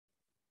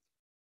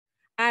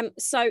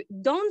 So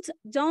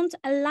don't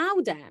allow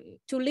them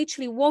to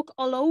literally walk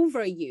all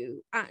over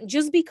you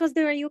just because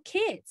they are your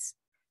kids.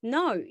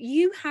 No,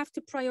 you have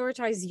to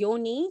prioritize your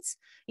needs.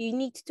 You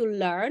need to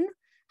learn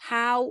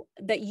how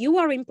that you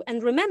are,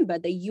 and remember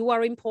that you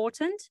are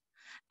important.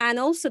 And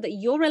also that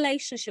your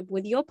relationship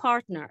with your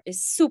partner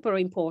is super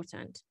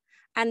important.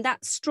 And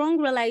that strong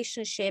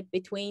relationship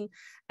between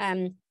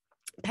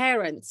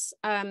parents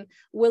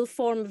will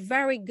form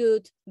very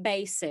good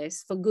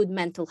basis for good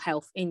mental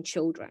health in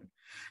children.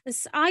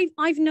 So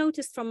I've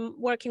noticed from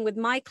working with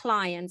my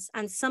clients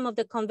and some of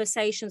the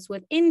conversations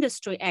with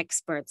industry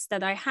experts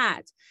that I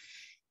had,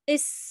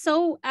 it's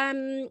so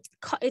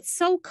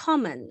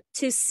common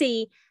to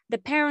see the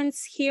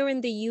parents here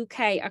in the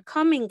UK are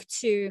coming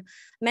to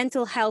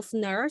mental health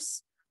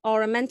nurse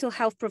or a mental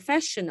health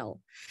professional,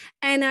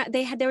 and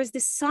there is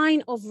this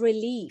sign of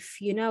relief,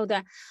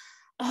 that,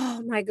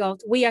 oh my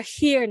God, we are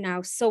here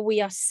now, so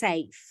we are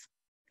safe.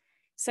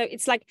 So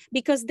it's like,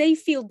 because they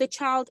feel the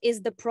child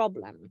is the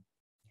problem.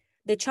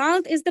 The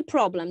child is the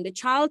problem. The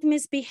child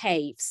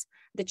misbehaves.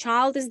 The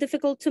child is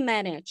difficult to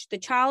manage.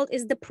 The child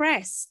is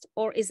depressed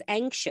or is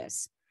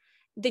anxious.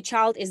 The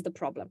child is the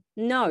problem.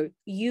 No,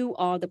 you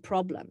are the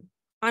problem.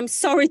 I'm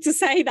sorry to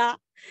say that.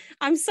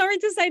 I'm sorry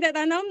to say that.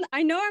 And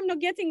I know I'm not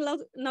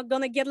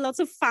gonna get lots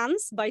of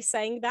fans by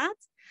saying that,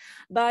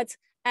 but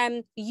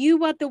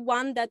you are the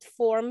one that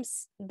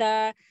forms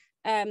the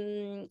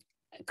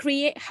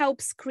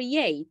helps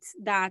create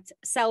that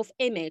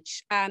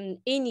self-image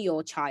in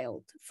your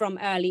child from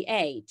early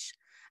age,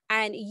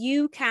 and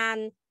you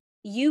can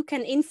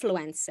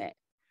influence it.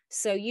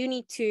 So you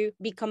need to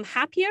become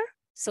happier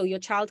so your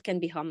child can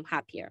become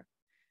happier,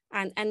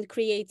 and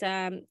create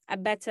a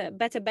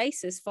better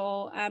basis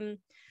for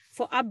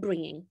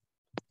upbringing,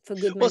 for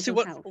good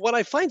mental health. What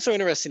I find so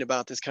interesting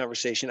about this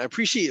conversation, I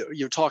appreciate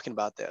you talking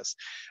about this.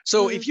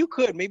 So if you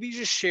could maybe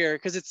just share,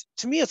 because it's,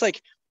 to me, it's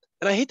like,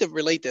 and I hate to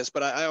relate this,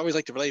 but I always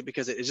like to relate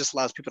because it just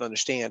allows people to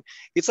understand.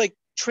 It's like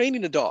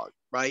training a dog,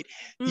 right?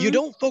 You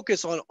don't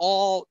focus on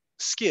all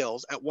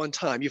skills at one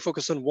time. You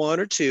focus on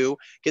one or two,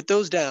 get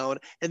those down,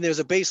 and there's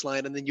a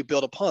baseline, and then you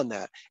build upon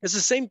that. It's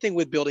the same thing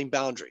with building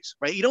boundaries,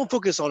 right? You don't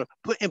focus on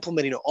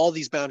implementing all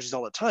these boundaries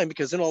all the time,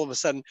 because then all of a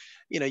sudden,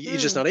 you're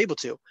just not able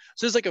to.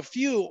 So there's like a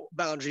few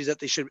boundaries that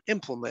they should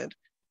implement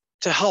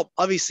to help,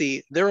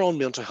 obviously, their own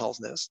mental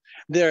healthness,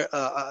 their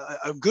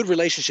a good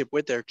relationship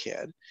with their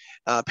kid,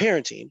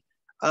 parenting.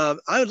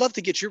 I would love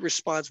to get your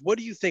response. What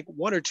do you think?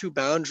 One or two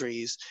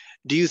boundaries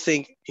do you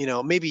think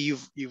maybe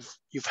you've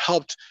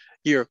helped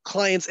your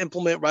clients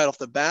implement right off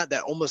the bat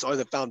that almost are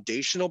the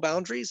foundational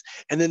boundaries,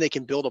 and then they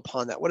can build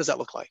upon that? What does that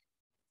look like?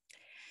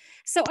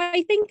 So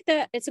I think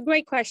that it's a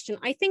great question.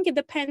 I think it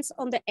depends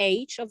on the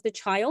age of the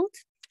child.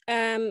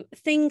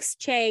 Things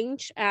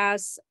change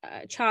as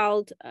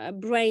child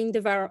brain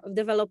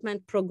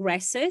development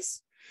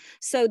progresses.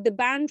 So the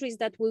boundaries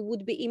that we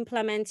would be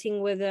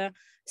implementing with a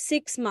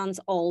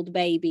 6-month-old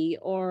baby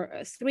or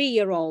a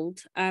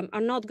 3-year-old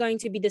are not going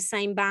to be the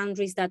same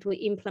boundaries that we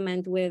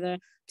implement with a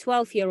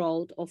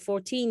 12-year-old or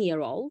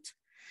 14-year-old.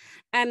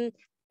 And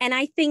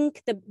I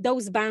think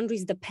those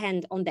boundaries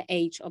depend on the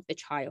age of the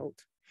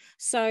child.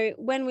 So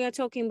when we are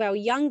talking about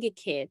younger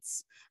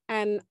kids,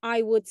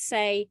 I would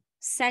say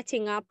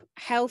setting up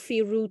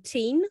healthy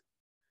routine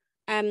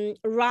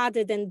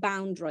rather than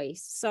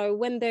boundaries. So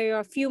when they are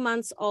a few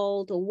months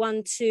old, or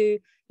 1,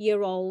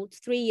 2-year-old,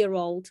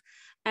 3-year-old,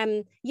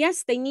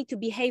 yes, they need to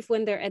behave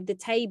when they're at the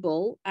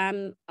table.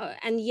 And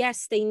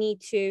yes, they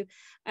need to,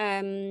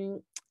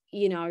 I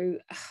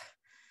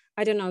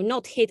don't know,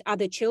 not hit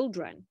other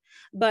children.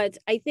 But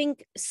I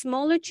think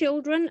smaller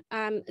children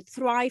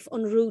thrive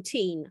on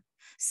routine.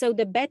 So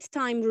the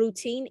bedtime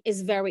routine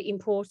is very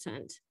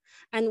important.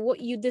 And what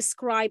you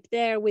described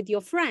there with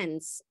your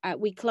friends,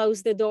 we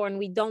close the door and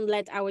we don't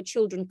let our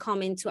children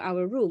come into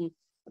our room.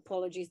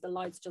 Apologies, the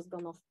light's just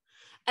gone off.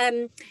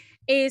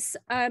 Is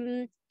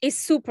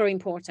super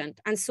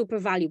important and super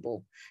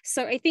valuable.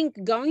 So I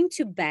think going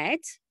to bed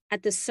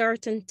at a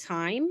certain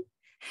time,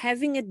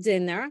 having a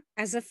dinner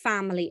as a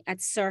family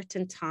at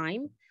certain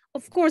time.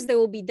 Of course, there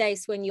will be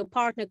days when your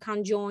partner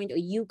can't join or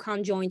you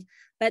can't join,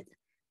 but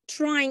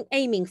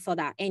aiming for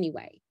that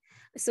anyway.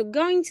 So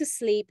going to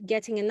sleep,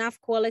 getting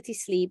enough quality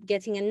sleep,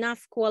 getting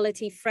enough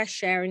quality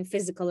fresh air and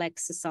physical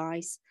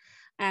exercise,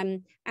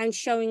 and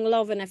showing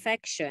love and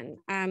affection.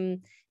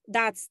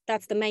 That's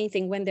the main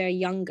thing when they're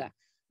younger.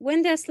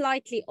 When they're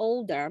slightly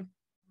older,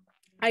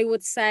 I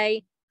would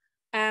say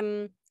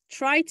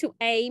try to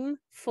aim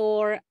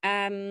for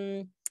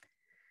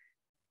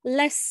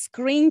less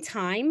screen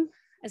time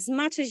as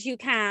much as you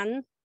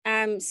can.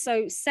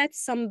 So set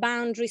some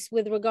boundaries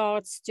with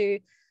regards to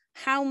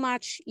how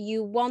much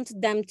you want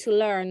them to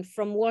learn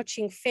from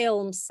watching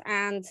films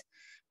and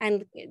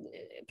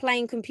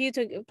playing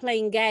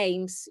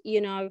games,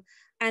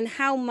 and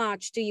how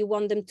much do you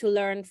want them to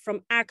learn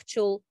from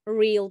actual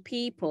real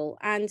people,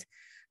 and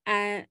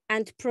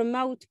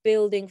promote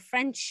building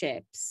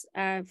friendships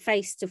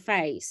face to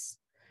face,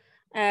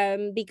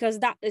 because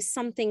that is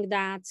something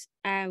that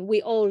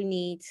we all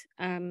need.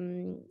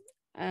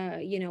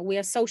 We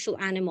are social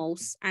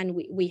animals, and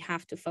we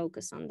have to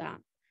focus on that.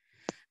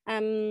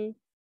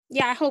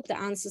 Yeah, I hope that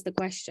answers the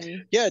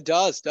question. Yeah, it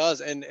does.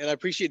 And I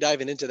appreciate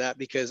diving into that,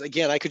 because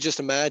again, I could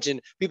just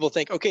imagine people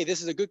think, okay, this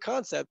is a good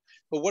concept,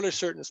 but what are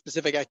certain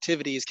specific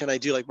activities can I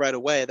do like right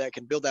away that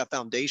can build that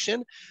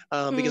foundation?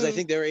 Because I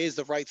think there is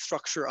the right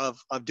structure of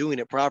doing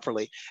it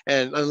properly.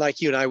 And unlike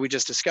you and I, we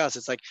just discussed,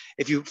 it's like,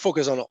 if you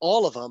focus on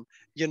all of them,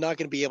 you're not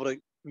going to be able to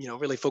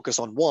really focus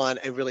on one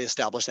and really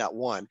establish that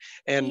one.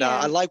 And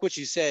I like what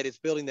you said, it's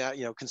building that,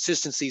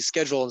 consistency,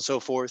 schedule, and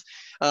so forth.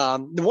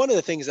 One of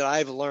the things that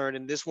I've learned,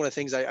 and this one of the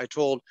things I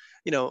told,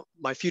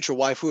 my future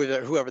wife,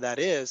 whoever that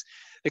is,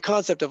 the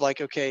concept of like,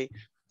 okay,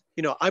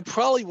 I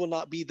probably will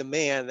not be the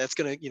man that's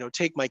going to,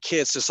 take my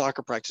kids to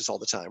soccer practice all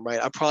the time,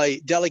 right? I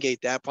probably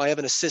delegate that, probably have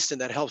an assistant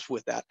that helps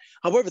with that.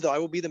 However, though, I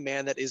will be the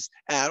man that is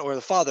at, or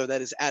the father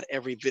that is at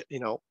every,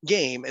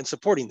 game and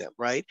supporting them,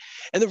 right?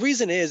 And the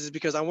reason is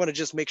because I want to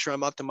just make sure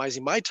I'm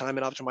optimizing my time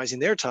and optimizing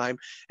their time.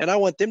 And I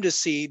want them to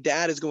see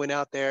dad is going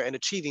out there and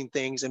achieving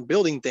things and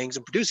building things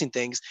and producing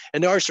things.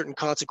 And there are certain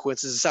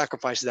consequences and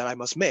sacrifices that I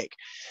must make.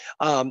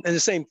 And the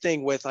same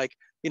thing with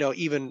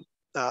even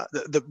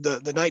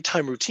the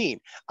nighttime routine.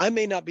 I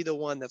may not be the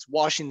one that's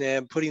washing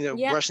them, putting them,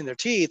 brushing their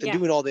teeth, and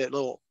doing all the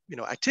little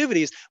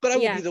activities, but I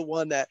will be the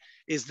one that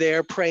is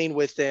there praying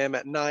with them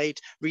at night,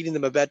 reading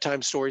them a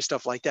bedtime story,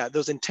 stuff like that.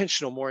 Those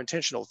more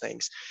intentional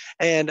things.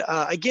 And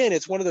again,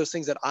 it's one of those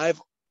things that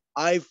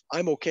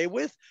I'm okay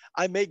with.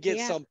 I may get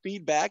some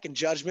feedback and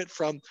judgment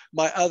from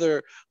my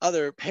other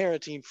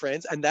parenting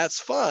friends, and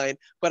that's fine,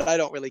 but I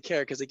don't really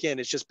care, because again,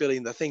 it's just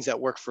building the things that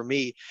work for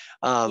me,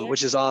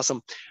 which is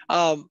awesome.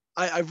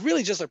 I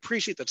really just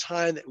appreciate the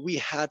time that we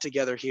had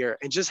together here,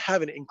 and just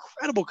have an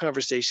incredible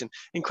conversation,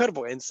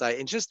 incredible insight,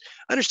 and just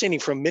understanding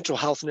from mental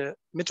health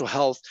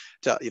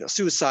to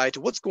suicide,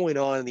 to what's going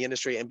on in the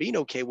industry, and being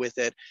okay with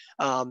it.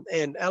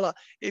 And Ella,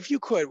 if you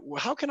could,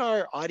 how can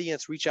our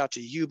audience reach out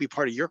to you, be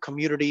part of your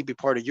community, be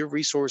part of your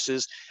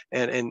resources,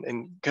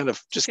 and kind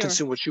of just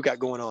consume what you got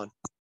going on?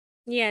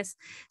 Yes.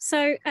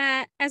 So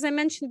as I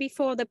mentioned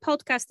before, the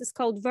podcast is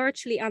called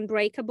Virtually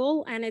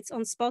Unbreakable, and it's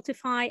on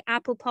Spotify,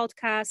 Apple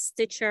Podcasts,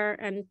 Stitcher,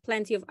 and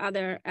plenty of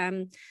other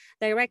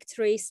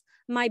directories.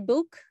 My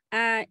book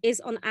is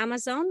on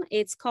Amazon.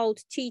 It's called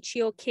Teach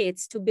Your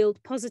Kids to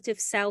Build Positive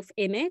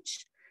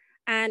Self-Image,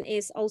 and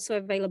is also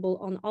available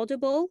on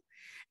Audible.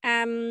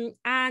 And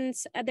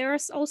there are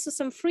also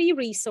some free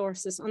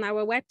resources on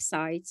our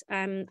website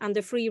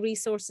under free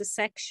resources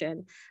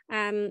section.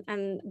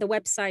 And the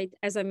website,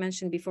 as I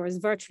mentioned before, is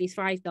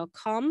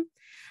virtuallythrive.com.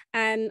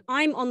 I'm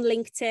on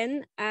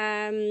LinkedIn.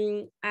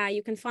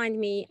 You can find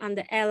me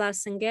under Ella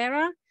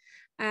Sanghera.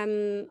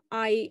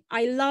 I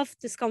love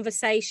this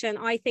conversation.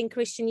 I think,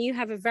 Christian, you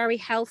have a very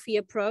healthy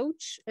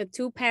approach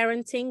to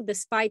parenting,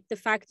 despite the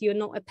fact you're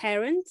not a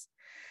parent.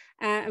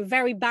 A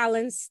very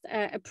balanced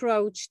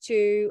approach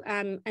to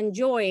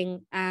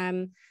enjoying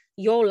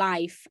your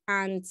life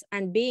and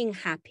being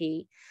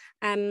happy.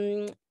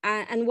 And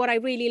what I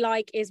really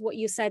like is what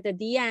you said at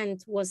the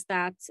end, was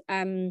that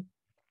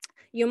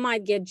you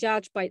might get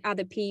judged by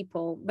other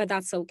people, but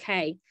that's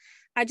okay.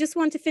 I just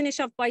want to finish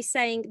off by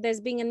saying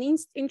there's been an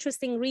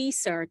interesting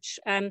research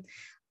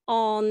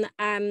on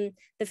and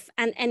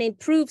it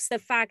proves the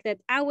fact that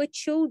our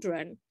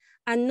children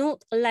are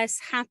not less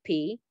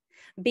happy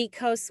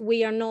because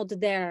we are not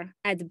there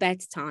at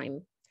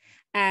bedtime.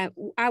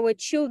 Our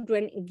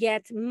children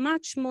get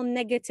much more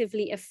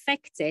negatively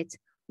affected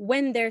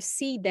when they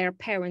see their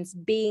parents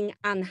being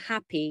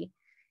unhappy,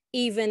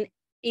 even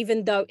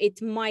though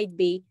it might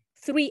be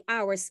 3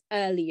 hours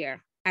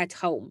earlier at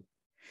home.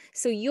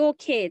 So your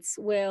kids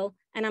will,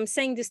 and I'm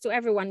saying this to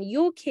everyone,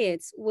 your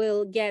kids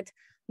will get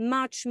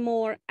much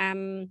more,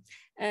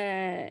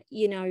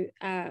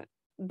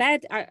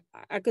 bad,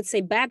 I could say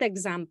bad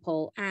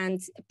example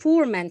and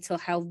poor mental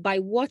health by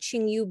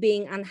watching you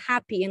being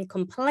unhappy and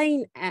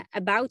complain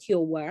about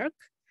your work,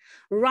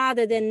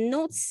 rather than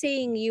not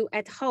seeing you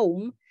at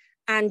home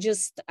and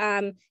just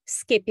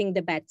skipping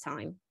the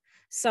bedtime.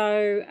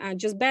 So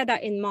just bear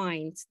that in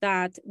mind,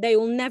 that they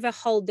will never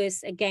hold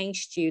this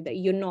against you, that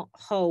you're not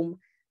home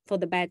for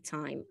the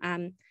bedtime.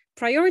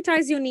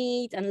 Prioritize your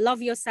need and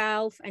love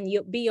yourself, and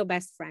be your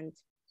best friend.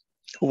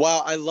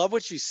 Wow, I love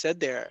what you said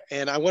there.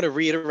 And I want to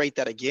reiterate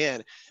that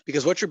again,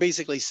 because what you're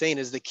basically saying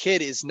is the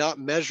kid is not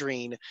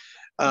measuring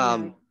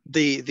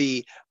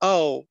the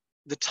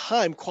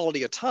time,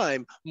 quality of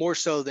time, more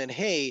so than,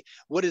 hey,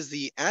 what is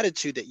the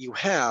attitude that you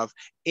have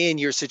in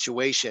your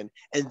situation?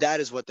 And that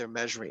is what they're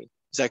measuring.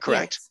 Is that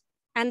correct? Yes.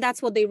 And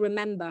that's what they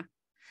remember.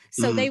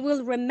 So they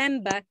will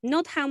remember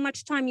not how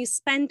much time you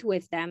spent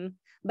with them,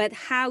 but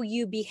how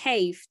you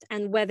behaved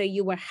and whether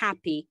you were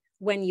happy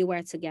when you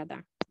were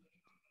together.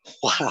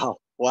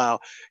 Wow.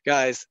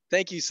 Guys,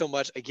 thank you so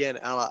much again,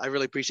 Ella. I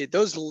really appreciate it.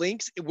 Those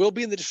links. It will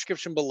be in the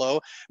description below.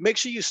 Make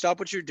sure you stop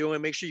what you're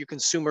doing. Make sure you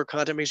consume her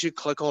content. Make sure you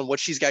click on what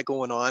she's got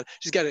going on.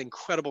 She's got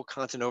incredible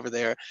content over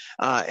there.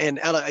 And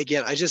Ella,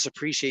 again, I just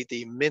appreciate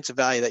the immense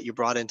value that you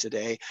brought in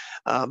today.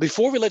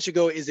 Before we let you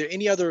go, is there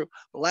any other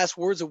last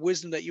words of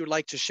wisdom that you would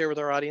like to share with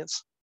our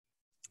audience?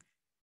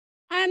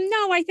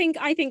 No, I think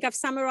I've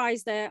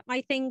summarized it.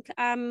 I think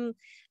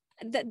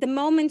the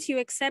moment you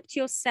accept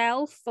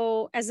yourself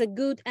as a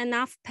good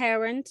enough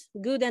parent,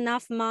 good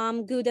enough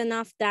mom, good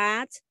enough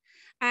dad,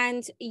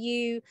 and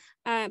you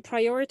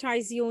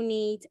prioritize your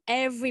need,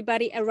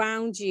 everybody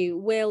around you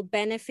will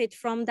benefit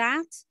from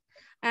that.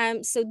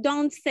 So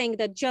don't think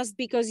that just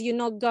because you're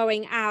not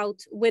going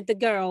out with the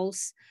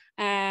girls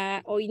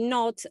or you're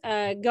not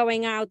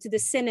going out to the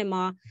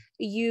cinema,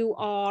 you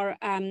are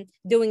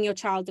doing your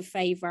child a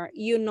favor.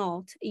 You're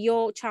not.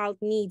 Your child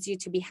needs you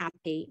to be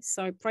happy.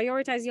 So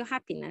prioritize your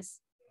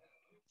happiness.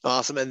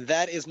 Awesome. And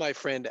that is my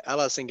friend,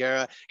 Ella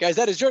Singera. Guys,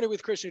 that is Journey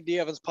with Christian D.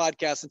 Evans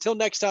podcast. Until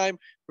next time,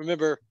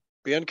 remember,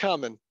 be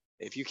uncommon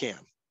if you can.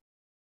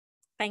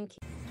 Thank you.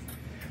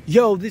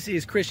 Yo, this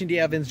is Christian D.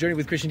 Evans, Journey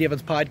with Christian D.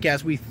 Evans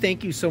podcast. We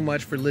thank you so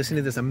much for listening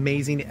to this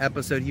amazing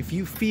episode. If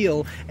you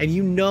feel and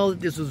you know that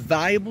this was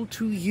valuable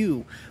to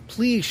you,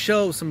 please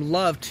show some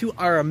love to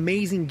our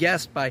amazing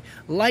guest by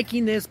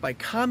liking this, by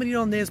commenting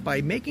on this,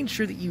 by making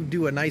sure that you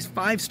do a nice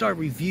 5-star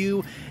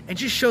review and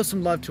just show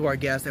some love to our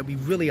guest. That'd be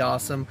really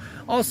awesome.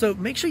 Also,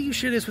 make sure you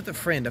share this with a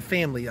friend, a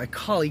family, a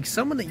colleague,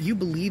 someone that you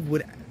believe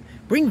would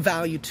bring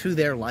value to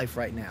their life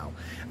right now.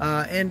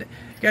 And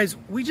guys,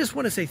 we just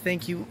want to say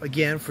thank you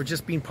again for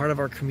just being part of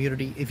our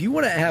community. If you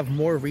want to have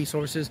more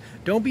resources,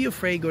 don't be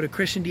afraid. Go to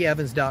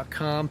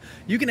christiandevans.com.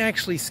 You can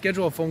actually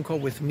schedule a phone call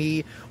with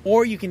me,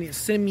 or you can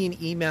send me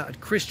an email at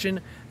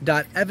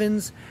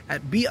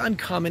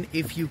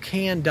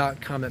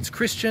christian.evans@beUncommonIfYouCan.com. That's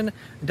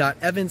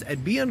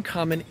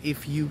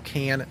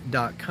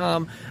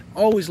christian.evans@beUncommonIfYouCan.com.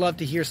 Always love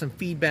to hear some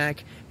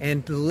feedback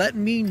and let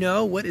me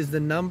know what is the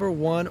number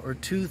 1 or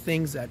 2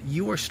 things that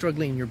you are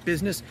struggling in your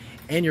business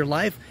and your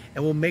life,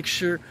 and we'll make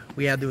sure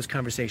we have those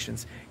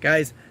conversations.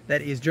 Guys,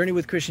 that is Journey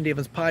with Christian D.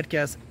 Evans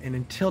podcast, and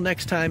until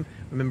next time,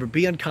 remember,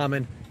 be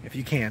uncommon if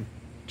you can.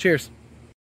 Cheers.